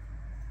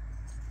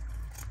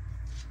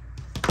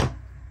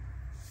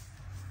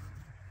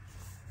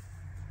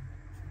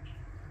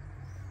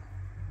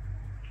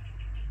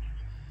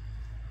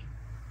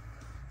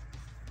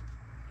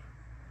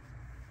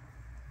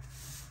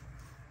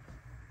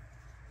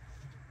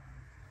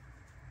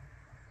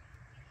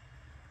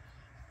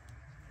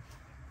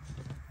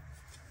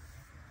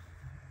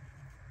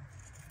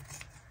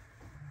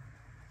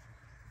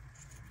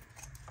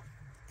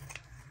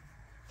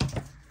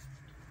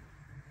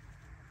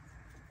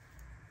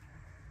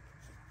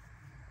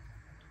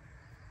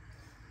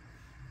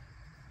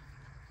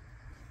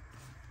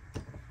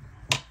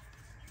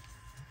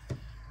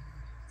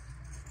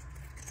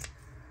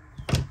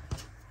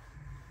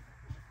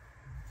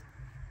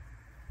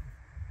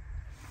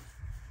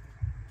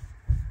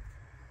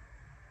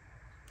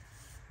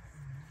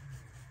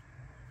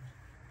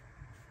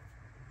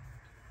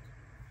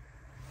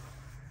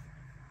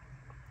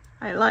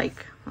 I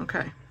like.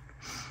 Okay.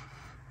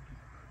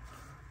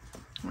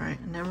 All right,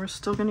 and then we're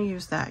still going to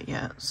use that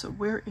yet. So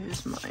where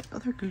is my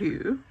other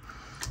glue?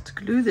 Let's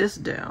glue this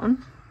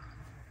down.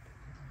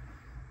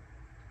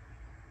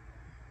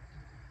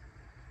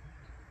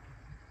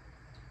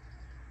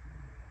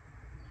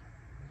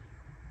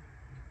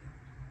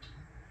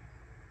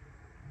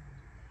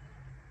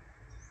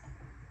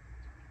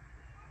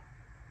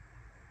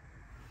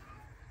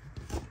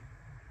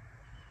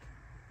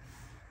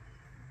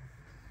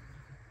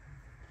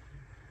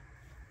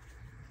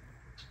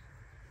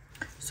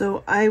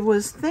 So I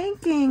was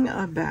thinking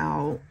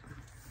about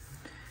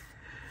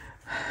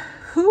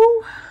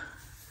who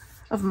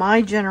of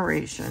my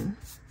generation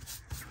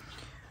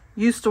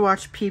used to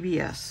watch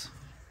PBS,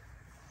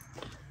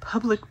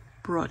 Public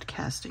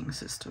Broadcasting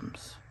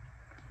Systems,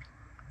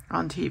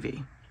 on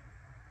TV.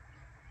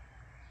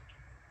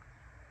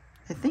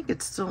 I think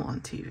it's still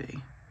on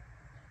TV.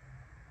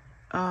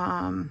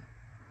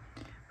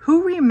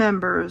 Who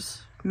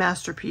remembers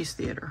Masterpiece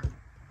Theater?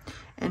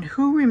 And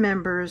who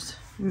remembers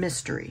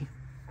Mystery?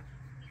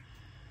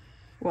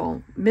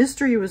 Well,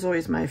 Mystery was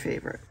always my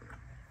favorite,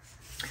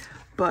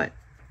 but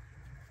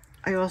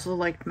I also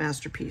liked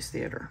Masterpiece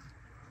Theater.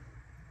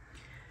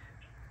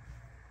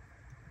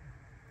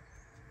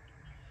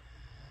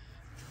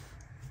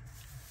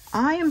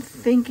 I am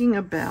thinking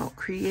about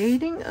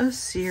creating a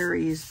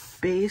series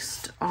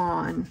based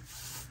on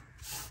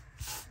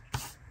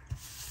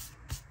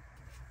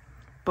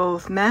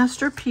both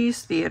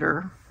Masterpiece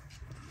Theater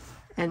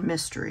and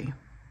Mystery.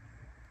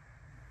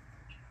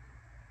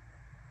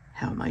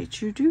 How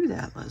might you do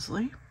that,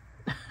 Leslie?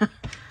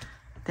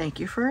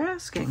 Thank you for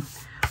asking.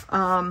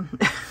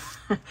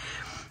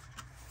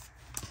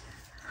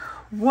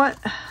 What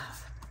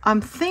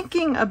I'm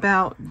thinking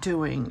about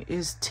doing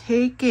is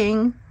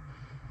taking,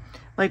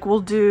 like, we'll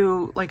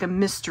do like a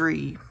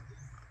mystery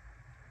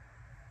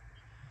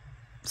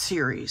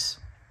series,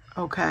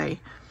 okay,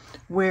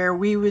 where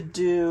we would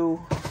do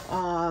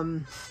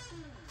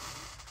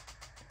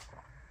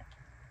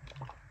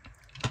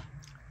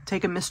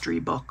take a mystery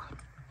book.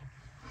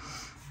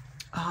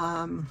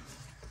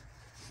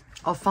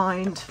 I'll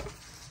find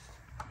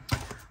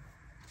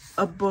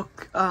a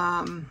book,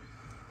 I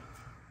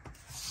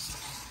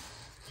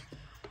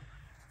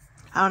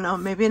don't know,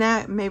 maybe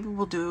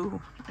we'll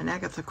do an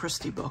Agatha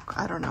Christie book.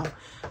 I don't know.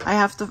 I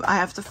have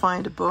to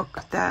find a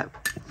book that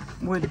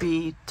would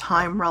be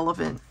time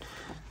relevant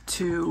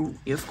to,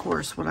 of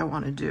course, what I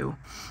want to do.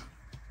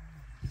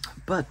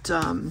 But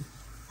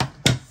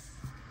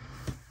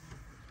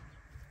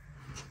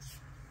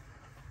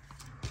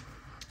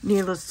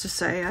needless to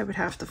say, I would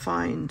have to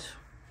find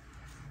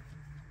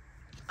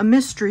a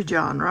mystery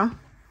genre,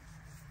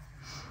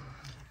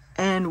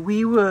 and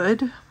we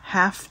would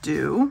have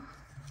to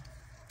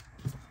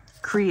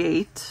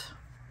create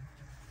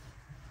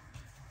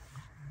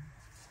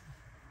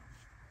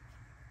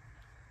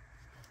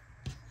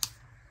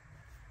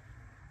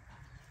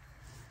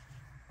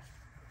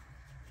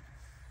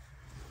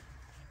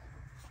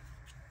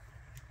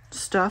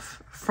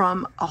stuff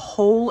from a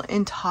whole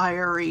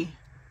entire.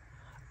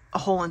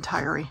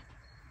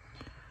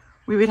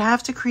 We would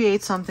have to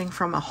create something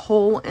from a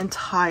whole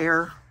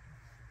entire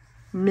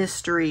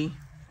mystery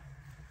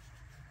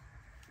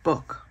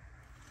book.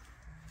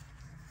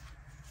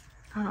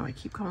 I don't know, I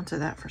keep going to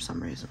that for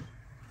some reason.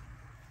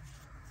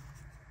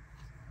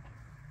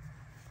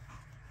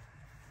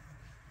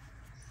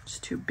 It's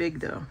too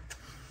big though.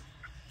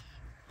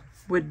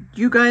 Would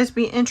you guys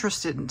be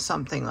interested in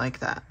something like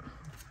that?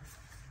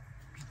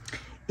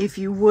 If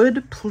you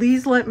would,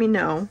 please let me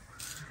know.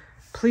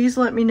 Please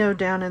let me know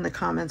down in the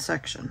comment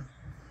section,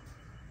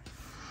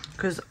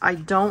 because I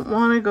don't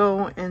want to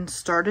go and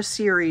start a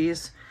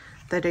series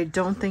that I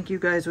don't think you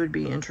guys would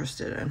be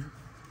interested in.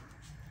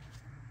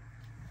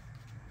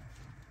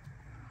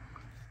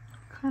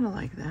 Kind of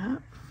like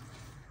that.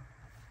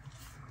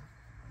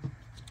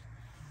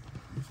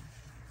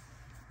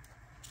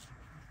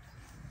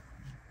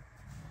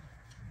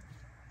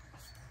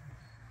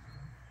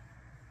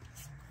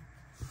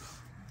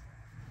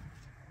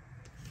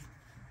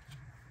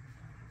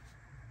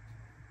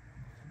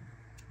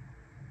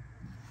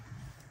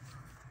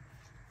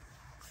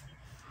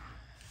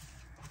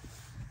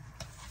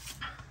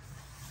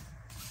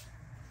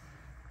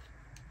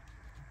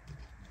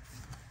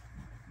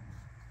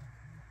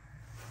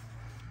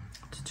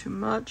 Too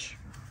much.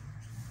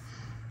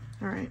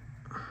 All right.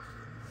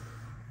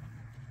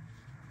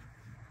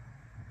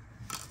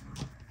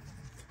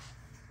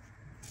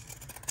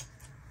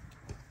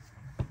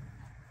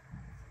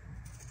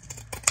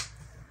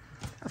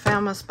 I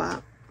found my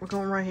spot. We're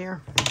going right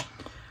here.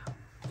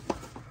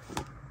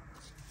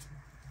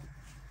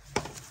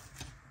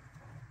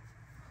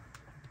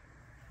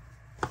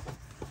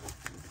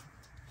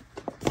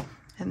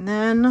 And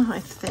then I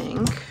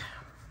think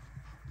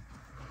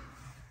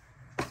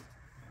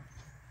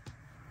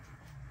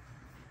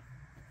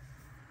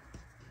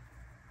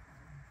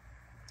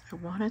I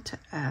wanted to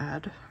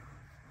add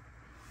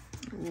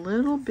a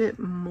little bit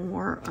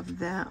more of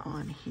that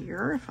on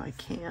here if I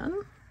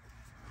can.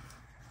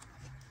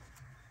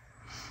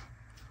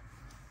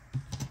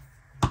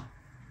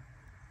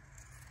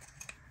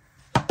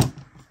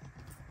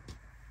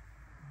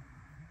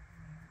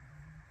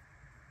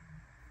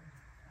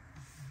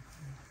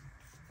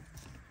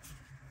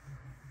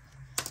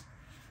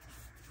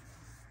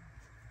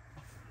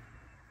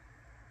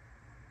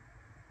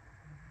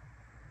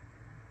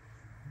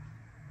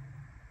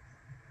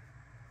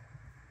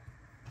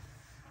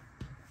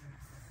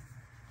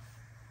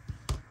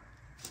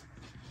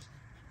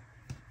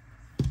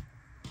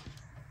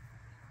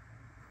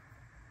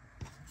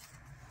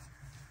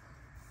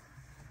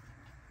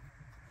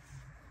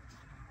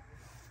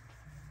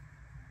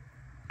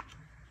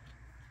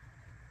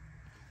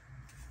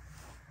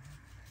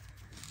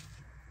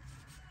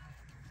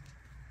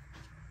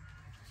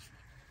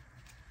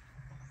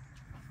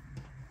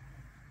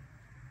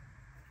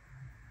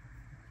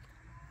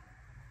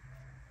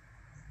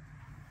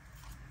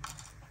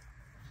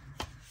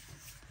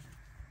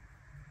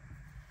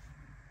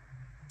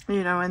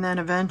 You know, and then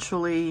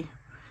eventually,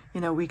 you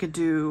know, we could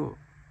do,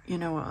 you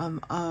know,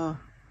 a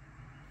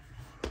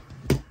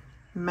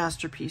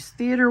Masterpiece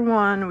Theater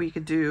one. We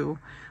could do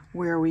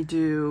where we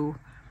do,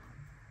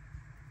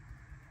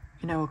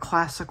 you know, a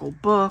classical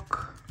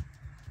book.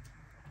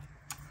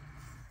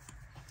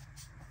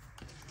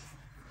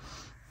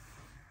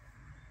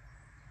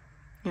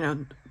 You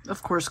know,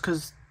 of course,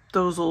 because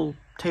those will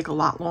take a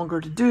lot longer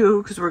to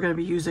do because we're going to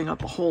be using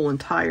up a whole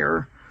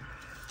entire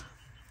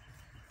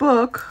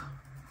book,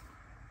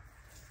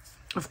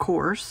 of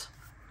course.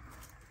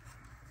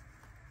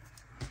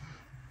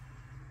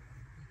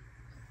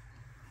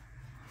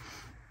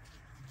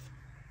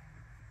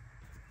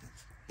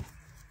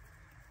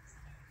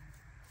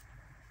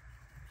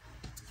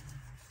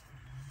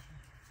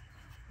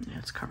 Yeah,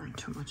 it's covering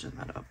too much of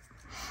that up.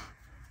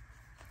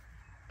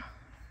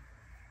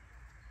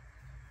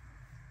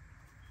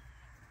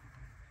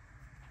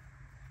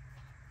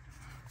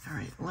 All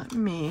right, let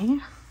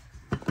me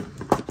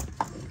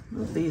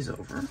move these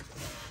over.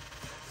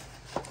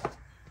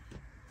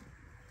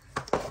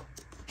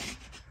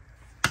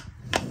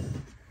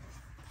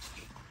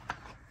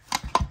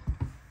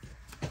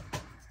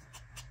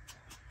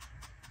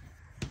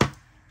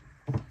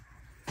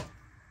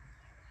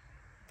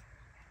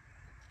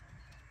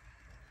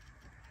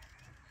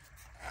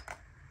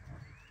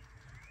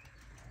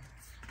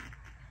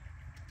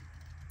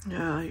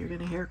 Yeah, you're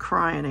gonna hear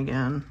crying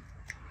again.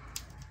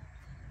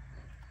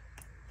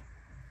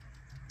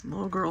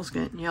 Little girl's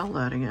getting yelled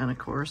at again, of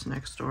course,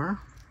 next door.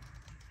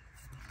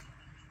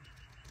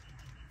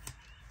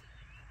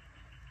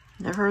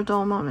 Never a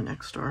dull moment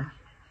next door.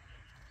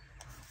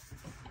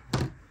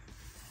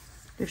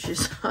 If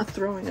she's not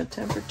throwing a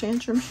temper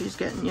tantrum, she's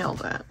getting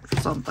yelled at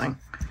for something.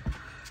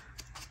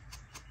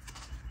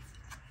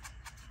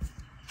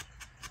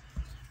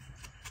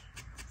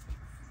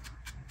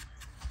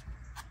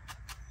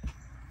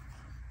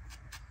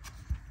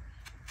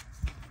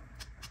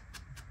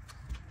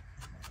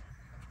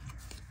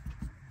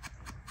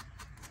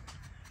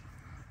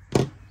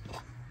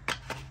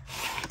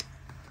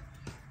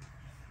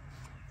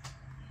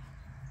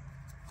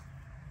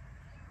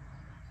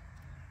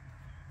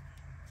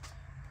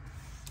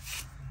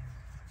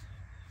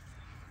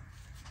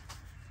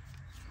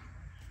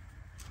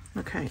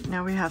 Okay,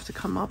 now we have to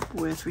come up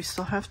with, we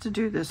still have to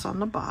do this on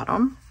the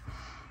bottom.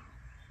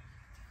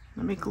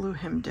 Let me glue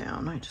him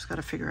down. I just got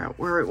to figure out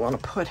where I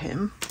want to put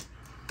him.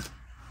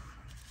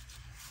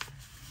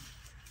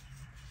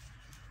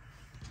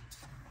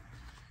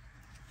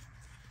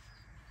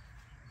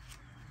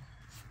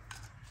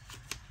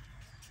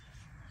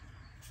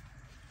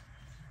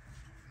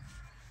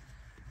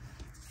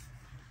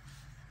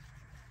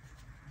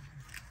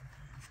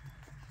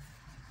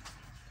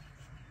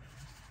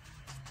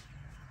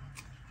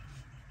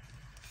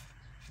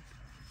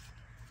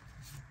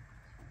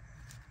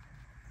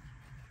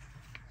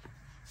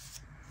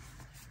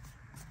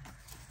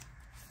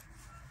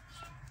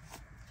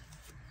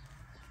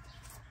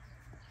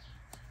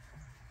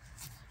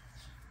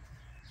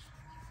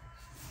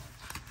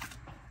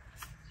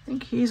 I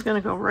think he's going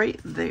to go right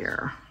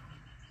there.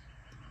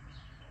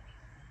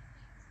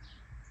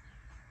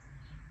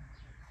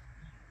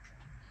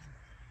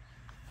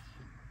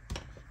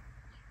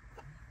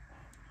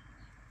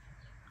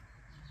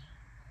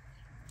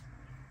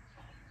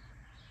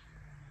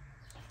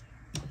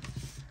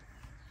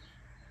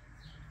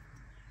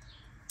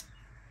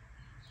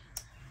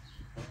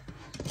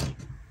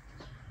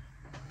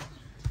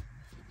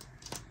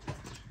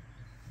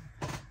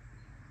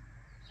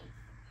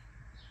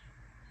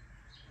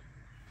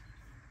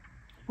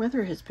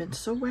 Weather has been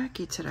so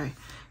wacky today.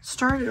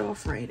 Started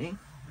off raining,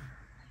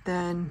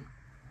 then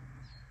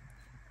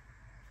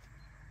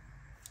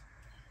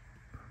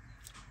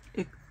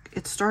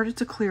it started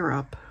to clear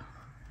up,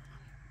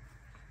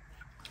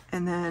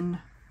 and then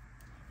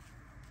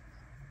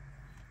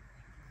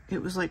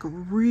it was like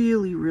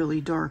really,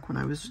 really dark when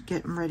I was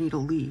getting ready to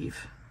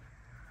leave.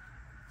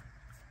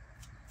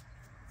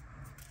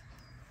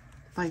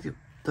 Like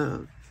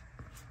the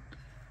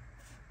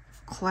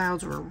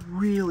clouds were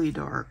really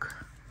dark.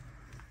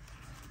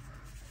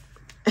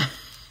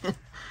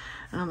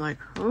 And I'm like,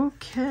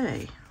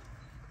 okay.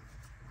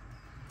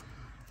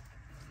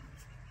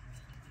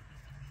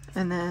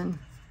 And then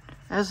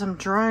as I'm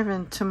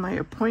driving to my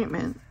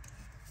appointment,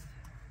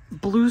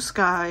 blue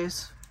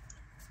skies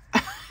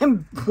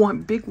and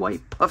one big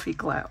white puffy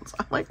clouds.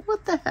 I'm like,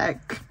 what the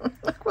heck?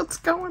 Like, what's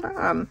going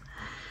on?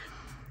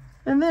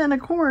 And then, of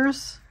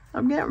course,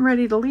 I'm getting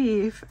ready to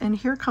leave, and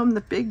here come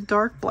the big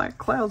dark black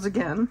clouds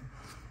again.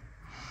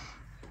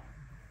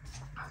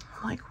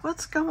 I'm like,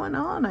 what's going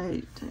on?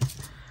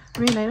 I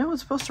mean, I know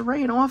it's supposed to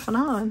rain off and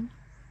on.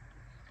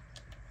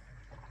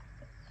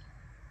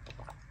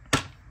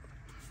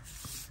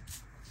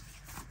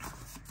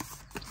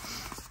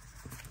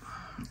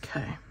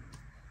 Okay.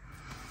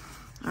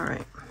 All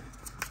right.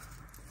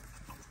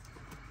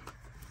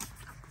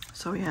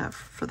 So we have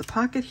for the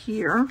pocket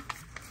here,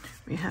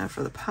 we have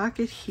for the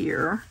pocket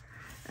here,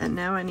 and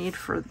now I need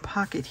for the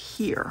pocket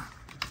here.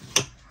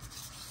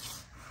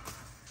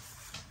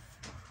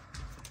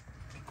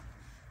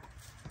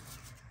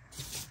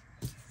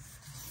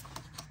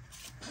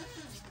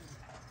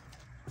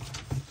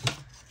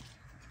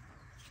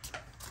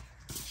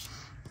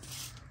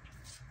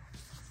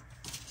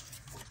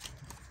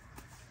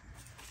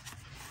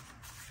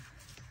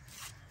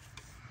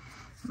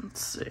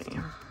 Let's see.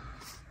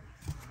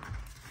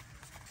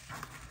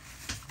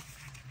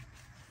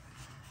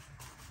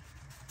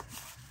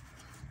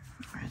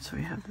 All right, so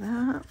we have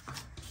that.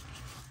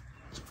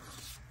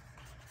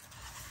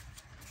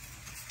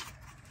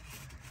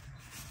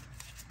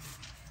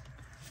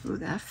 Ooh,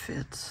 that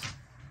fits.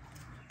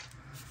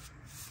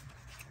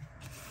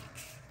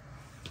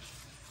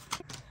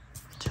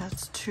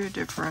 That's 2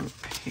 different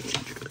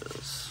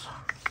pages.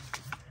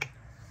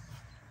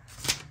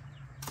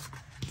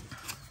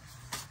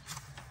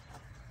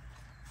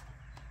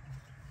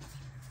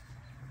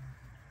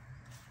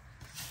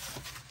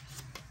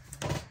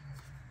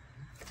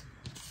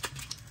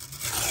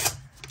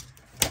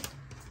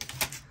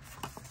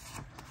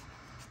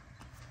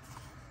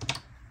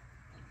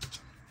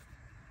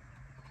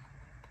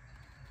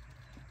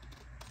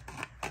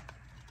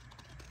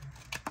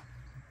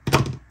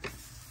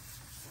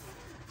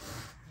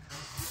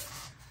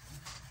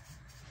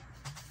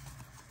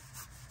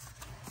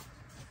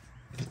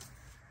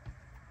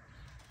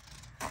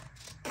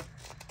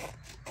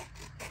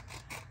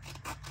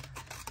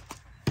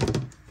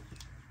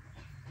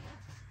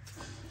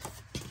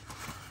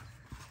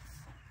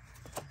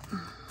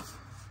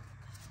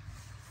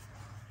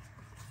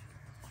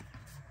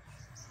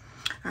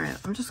 All right,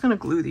 I'm just gonna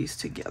glue these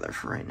together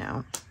for right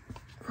now.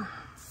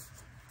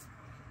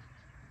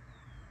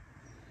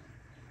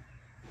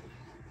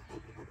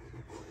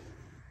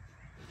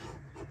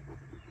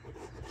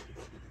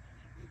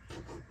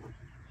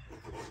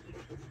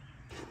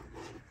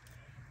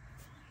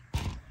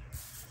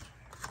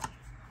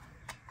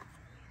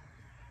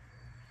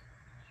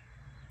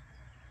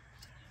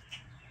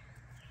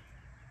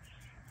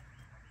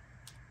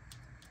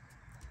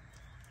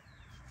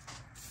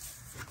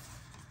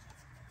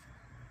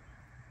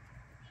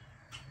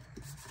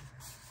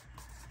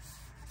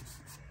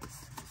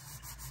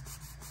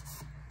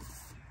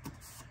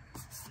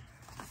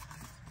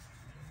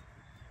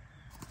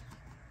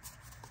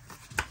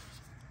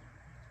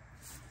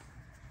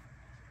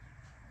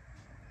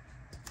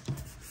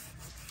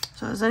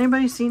 So has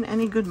anybody seen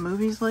any good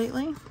movies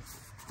lately?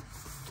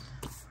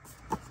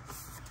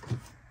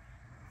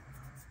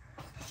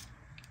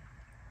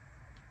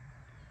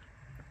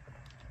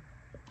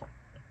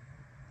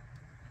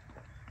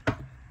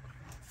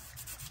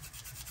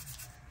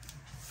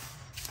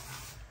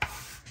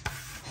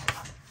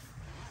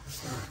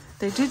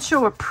 They did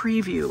show a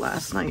preview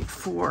last night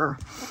for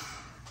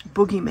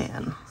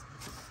Boogeyman.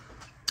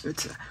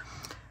 It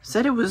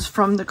said it was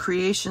from the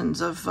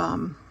creations of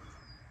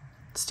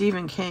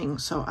Stephen King,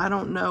 so I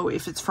don't know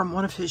if it's from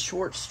one of his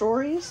short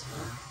stories.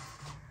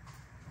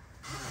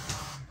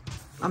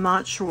 I'm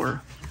not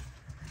sure.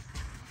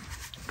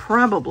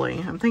 Probably.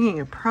 I'm thinking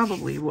it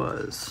probably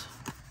was.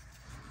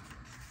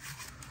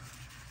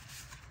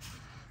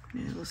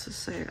 Yeah, let's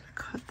just say I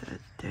cut that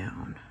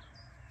down.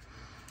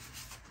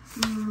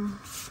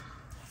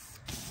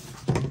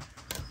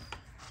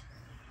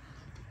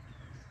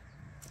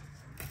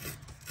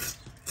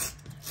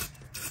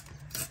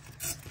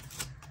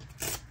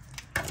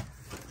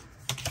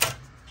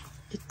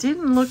 It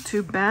didn't look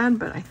too bad,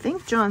 but I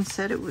think John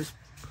said it was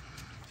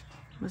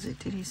it,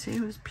 did he say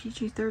it was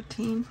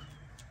PG-13?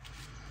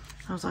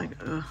 I was like,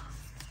 ugh.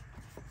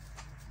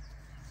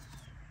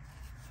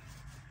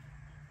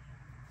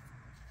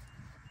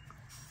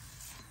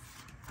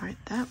 All right,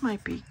 that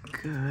might be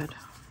good.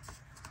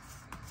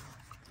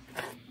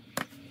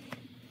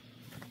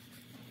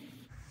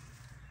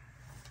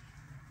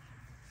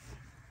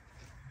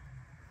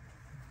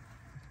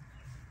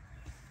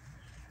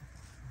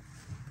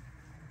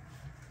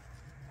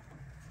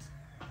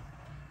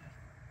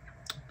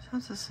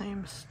 That's the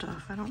same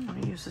stuff. I don't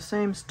want to use the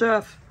same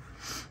stuff.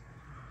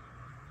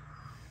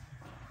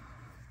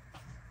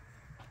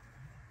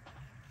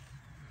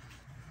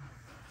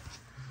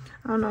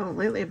 I don't know,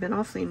 lately I've been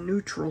awfully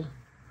neutral.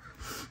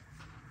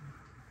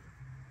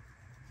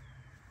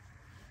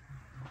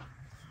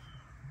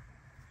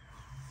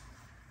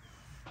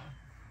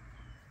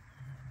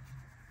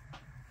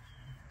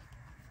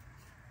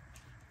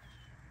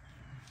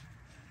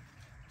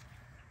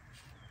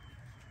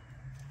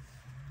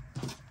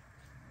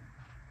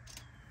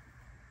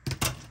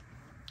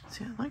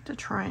 See, I'd like to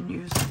try and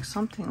use like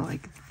something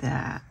like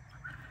that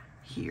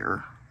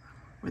here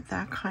with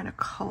that kind of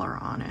color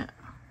on it.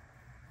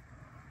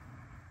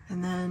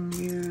 And then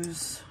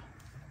use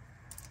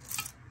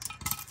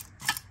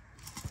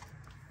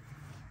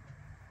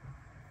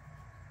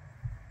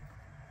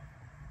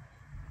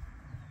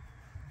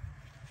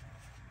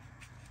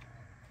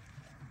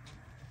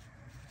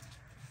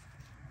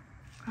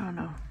I don't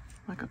know,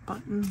 like a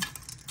button.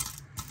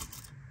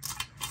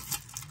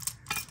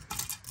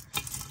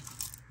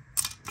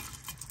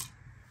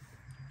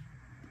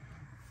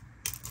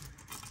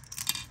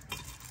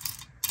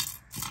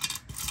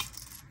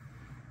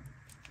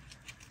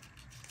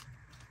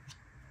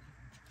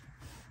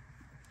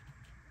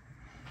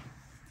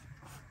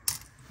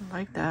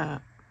 Like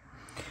that.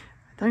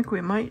 I think we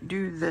might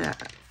do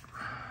that.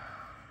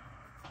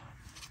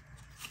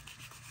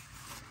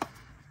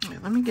 Okay,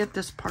 let me get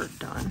this part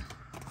done.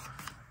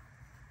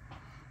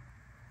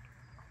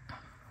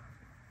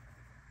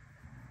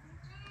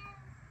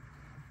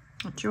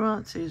 What you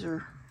want,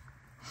 Caesar?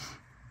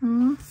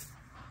 Hmm?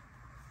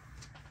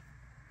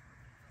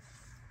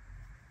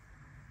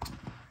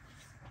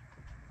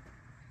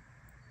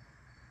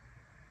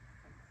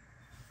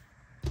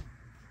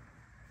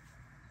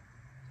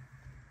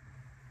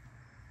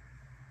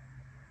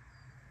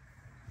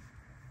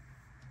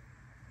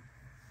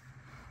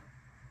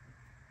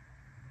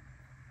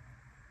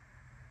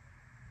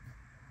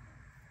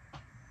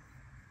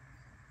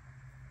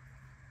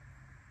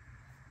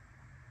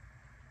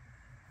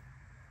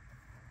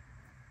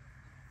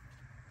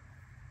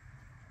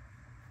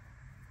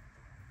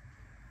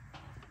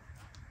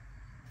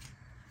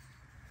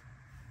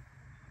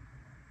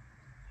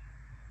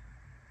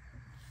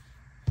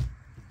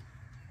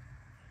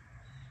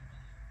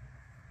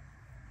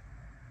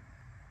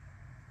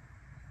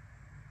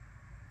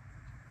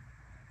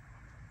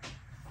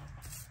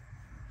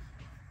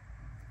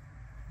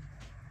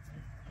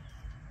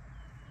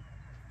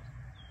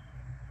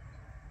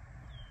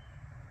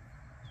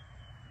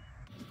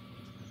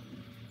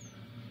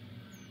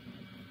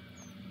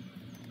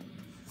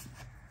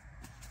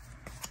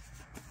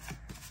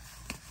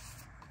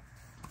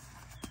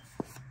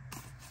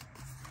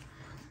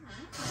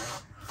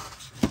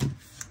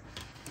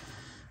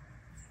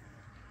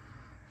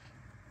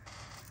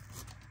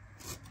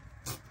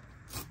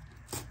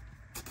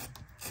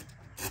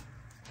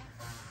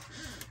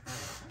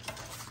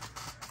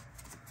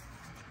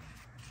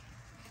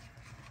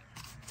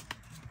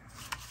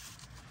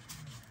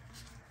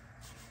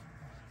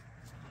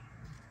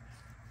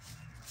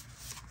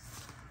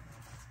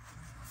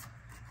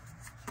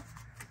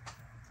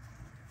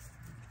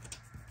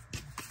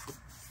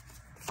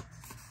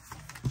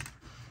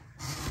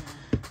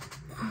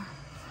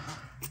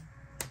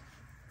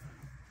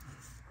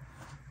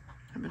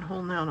 I've been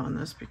holding out on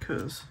this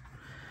because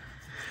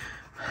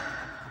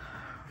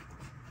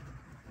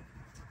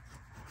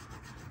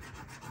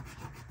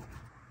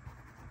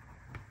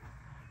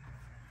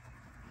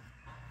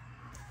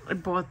I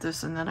bought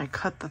this and then I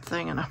cut the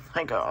thing and I'm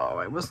like,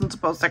 oh, I wasn't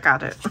supposed to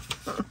cut it.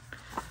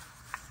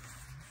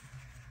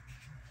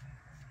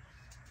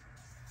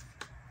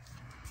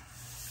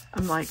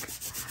 I'm like,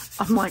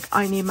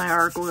 I need my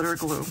art glitter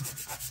glue.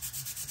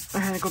 I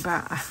had to go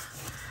back.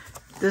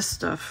 This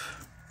stuff,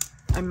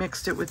 I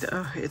mixed it with,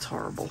 it's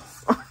horrible.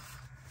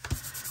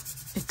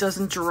 It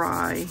doesn't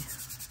dry.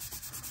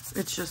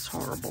 It's just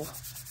horrible.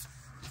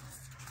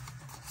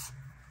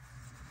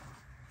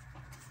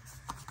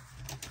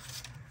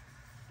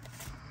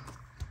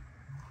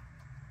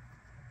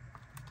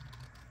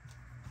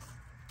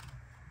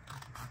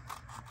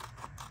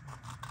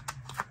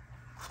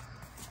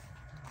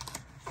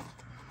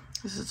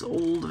 This is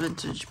old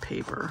vintage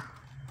paper.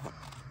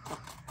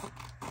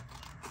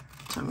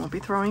 So I won't be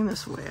throwing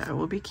this away. I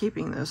will be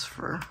keeping this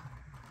for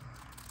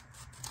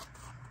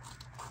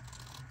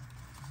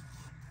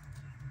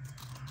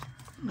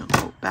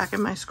back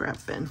in my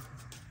scrap bin.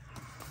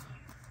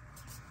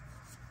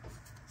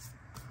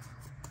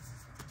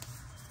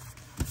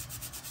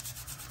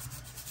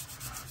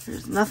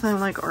 There's nothing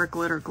like art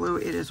glitter glue.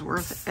 It is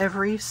worth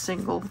every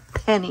single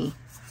penny,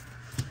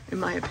 in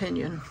my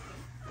opinion.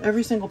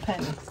 Every single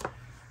penny.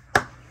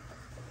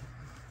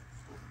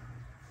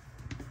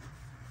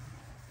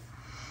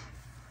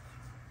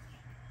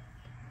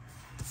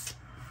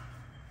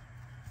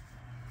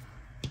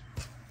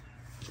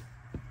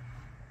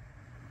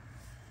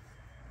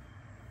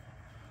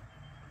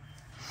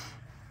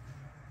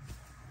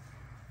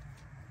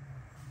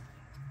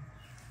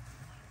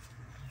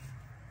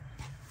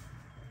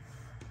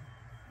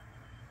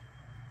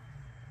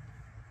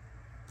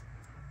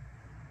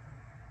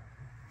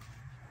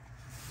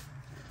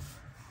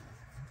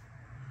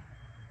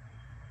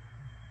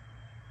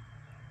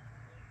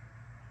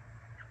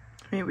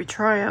 I mean, we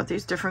try out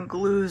these different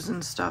glues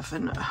and stuff,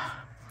 and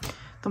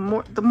the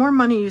more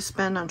money you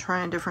spend on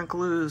trying different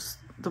glues,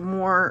 the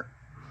more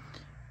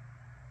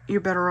you're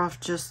better off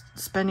just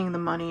spending the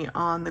money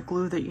on the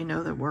glue that you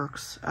know that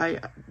works.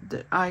 That's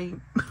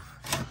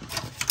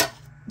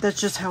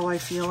just how I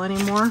feel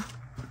anymore.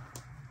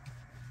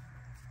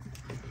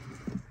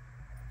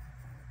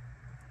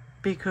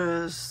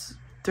 Because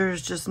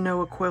there's just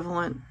no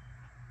equivalent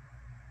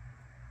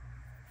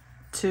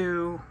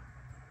to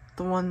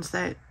the ones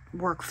that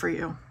work for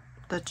you.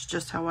 That's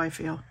just how I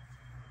feel.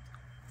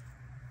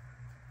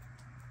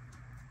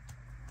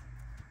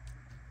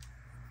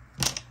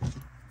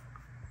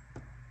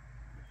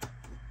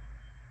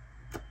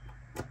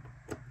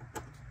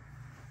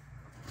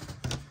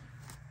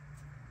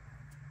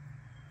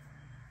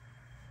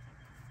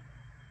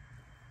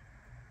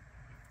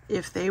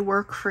 If they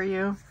work for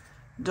you,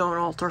 don't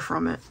alter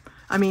from it.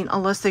 I mean,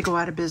 unless they go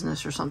out of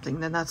business or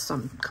something, then that's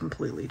something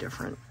completely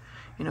different.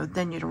 You know,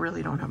 then you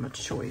really don't have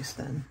much choice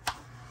then.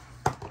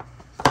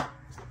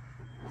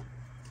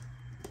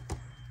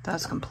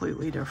 That's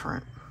completely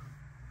different.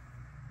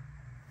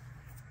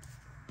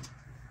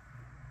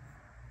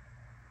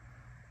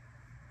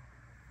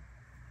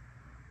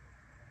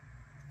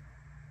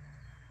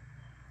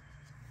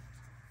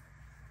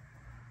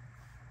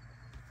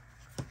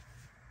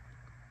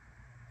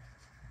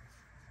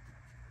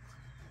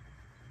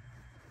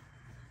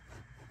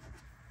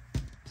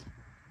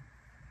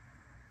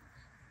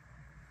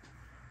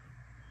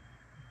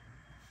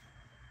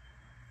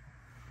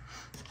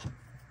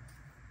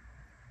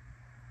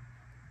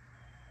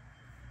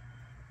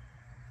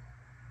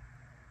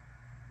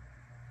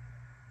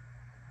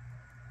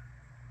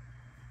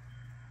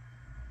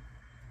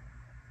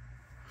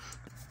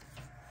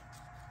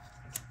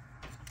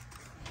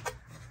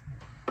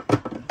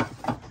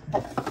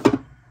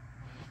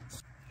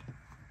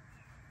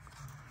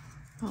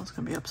 It's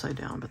gonna be upside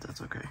down, but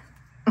that's okay.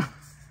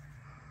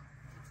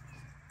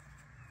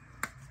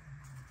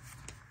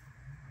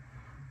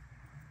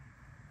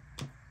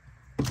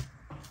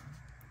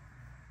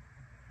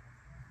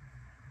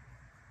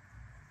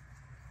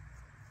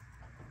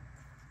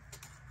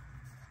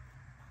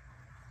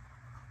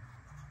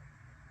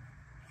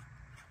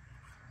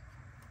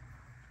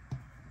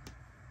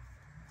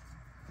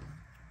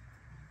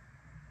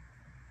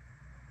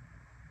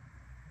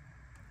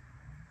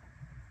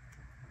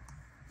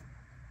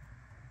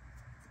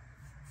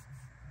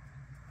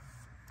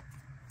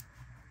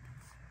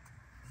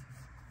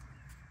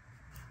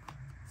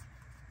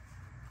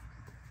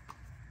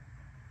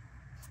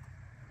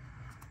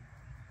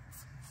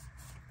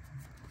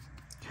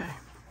 Okay.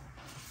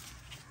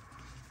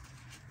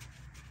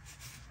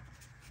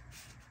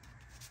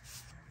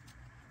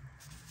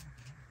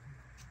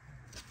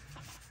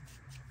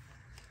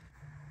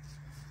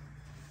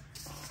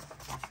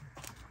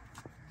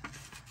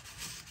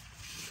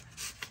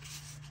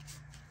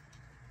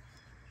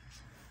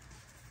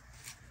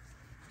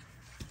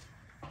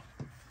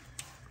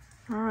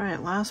 All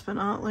right, last but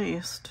not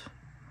least,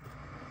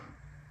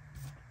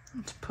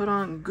 let's put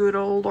on good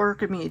old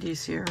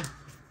Archimedes here.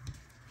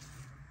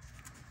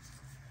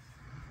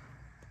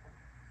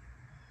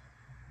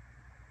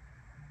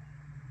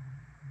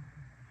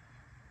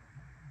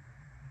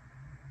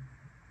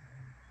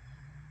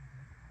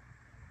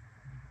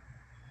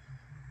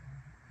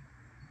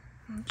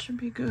 That should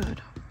be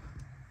good.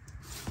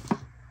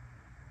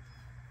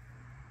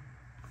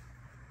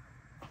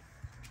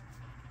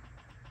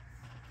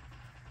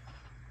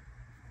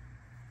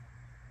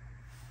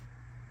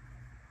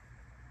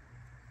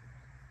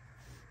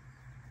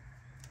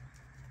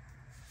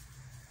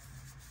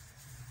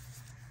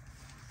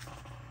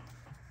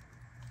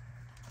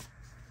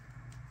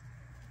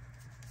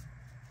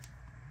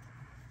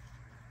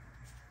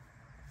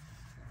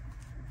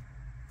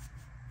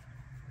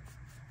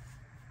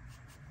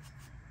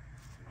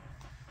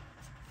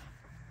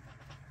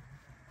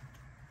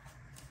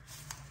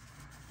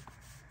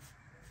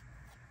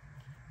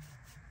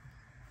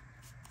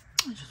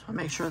 I just want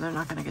to make sure they're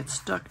not going to get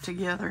stuck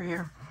together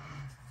here.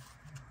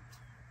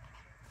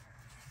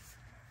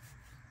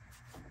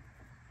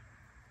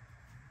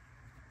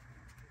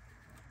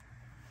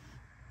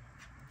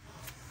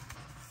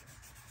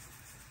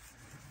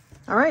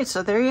 All right,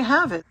 so there you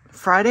have it.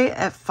 Friday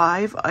at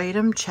 5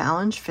 item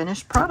challenge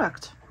finished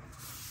product.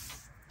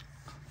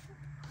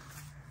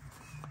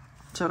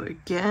 So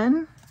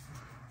again,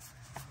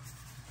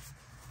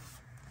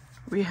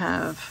 we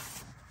have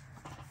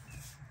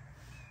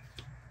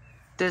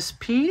this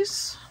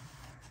piece,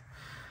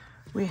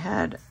 we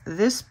had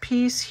this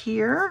piece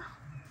here,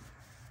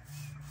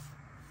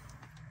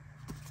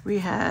 we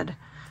had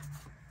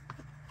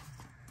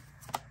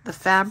the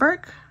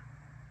fabric,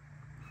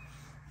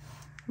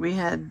 we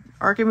had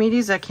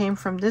Archimedes that came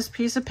from this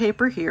piece of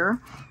paper here,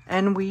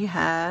 and we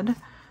had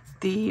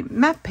the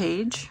map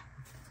page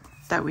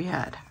that we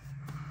had.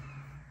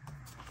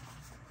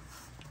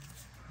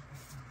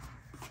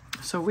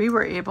 So we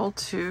were able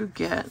to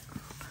get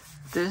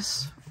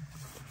this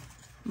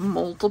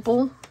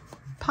multiple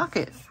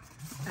pocket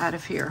out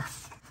of here.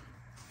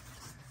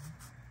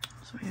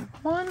 So we have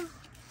one,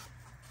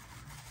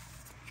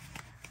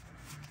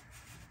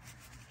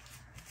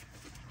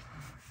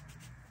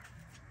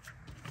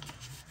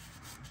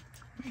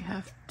 we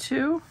have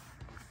two,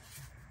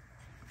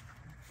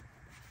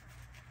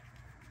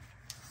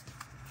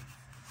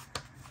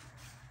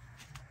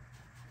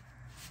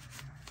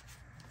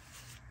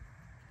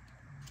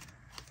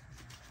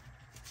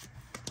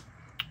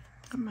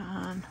 come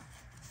on.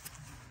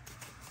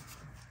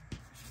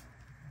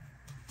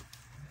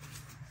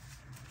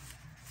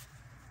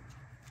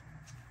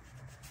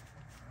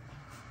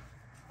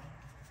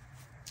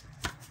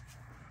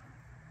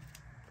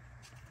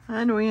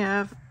 And we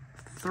have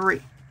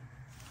three.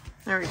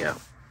 There we go.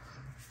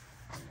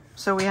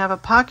 So we have a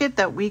pocket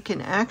that we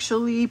can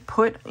actually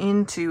put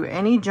into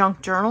any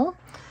junk journal.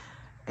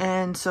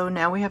 And so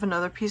now we have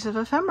another piece of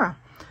ephemera.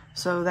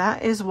 So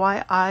that is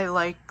why I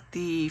like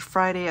the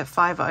Friday at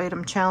 5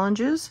 item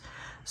challenges.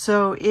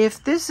 So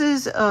if this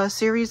is a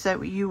series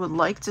that you would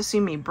like to see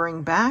me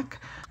bring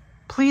back,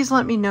 please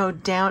let me know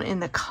down in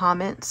the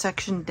comment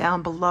section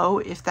down below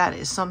if that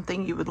is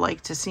something you would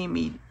like to see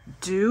me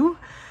do.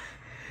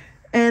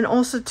 And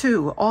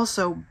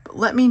also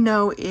let me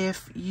know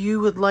if you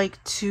would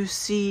like to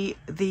see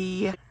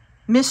the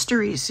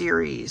mystery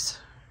series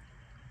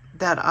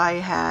that I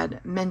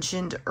had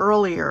mentioned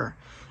earlier,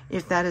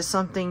 if that is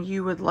something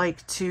you would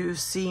like to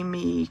see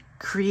me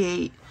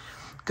create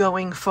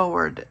going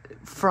forward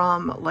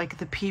from like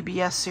the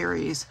PBS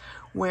series,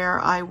 where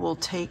I will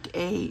take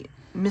a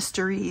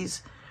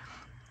mysteries,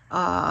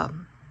 like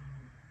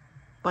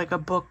a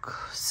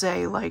book,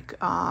 say like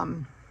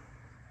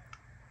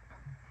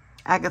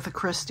Agatha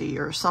Christie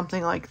or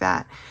something like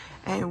that,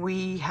 and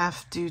we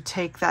have to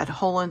take that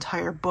whole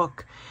entire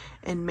book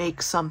and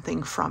make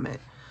something from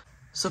it.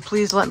 So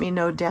please let me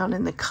know down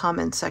in the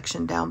comment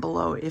section down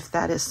below if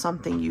that is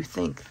something you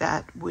think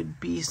that would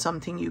be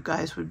something you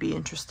guys would be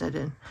interested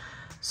in.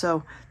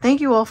 So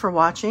thank you all for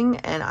watching,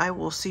 and I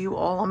will see you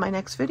all on my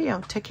next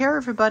video. Take care,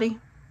 everybody.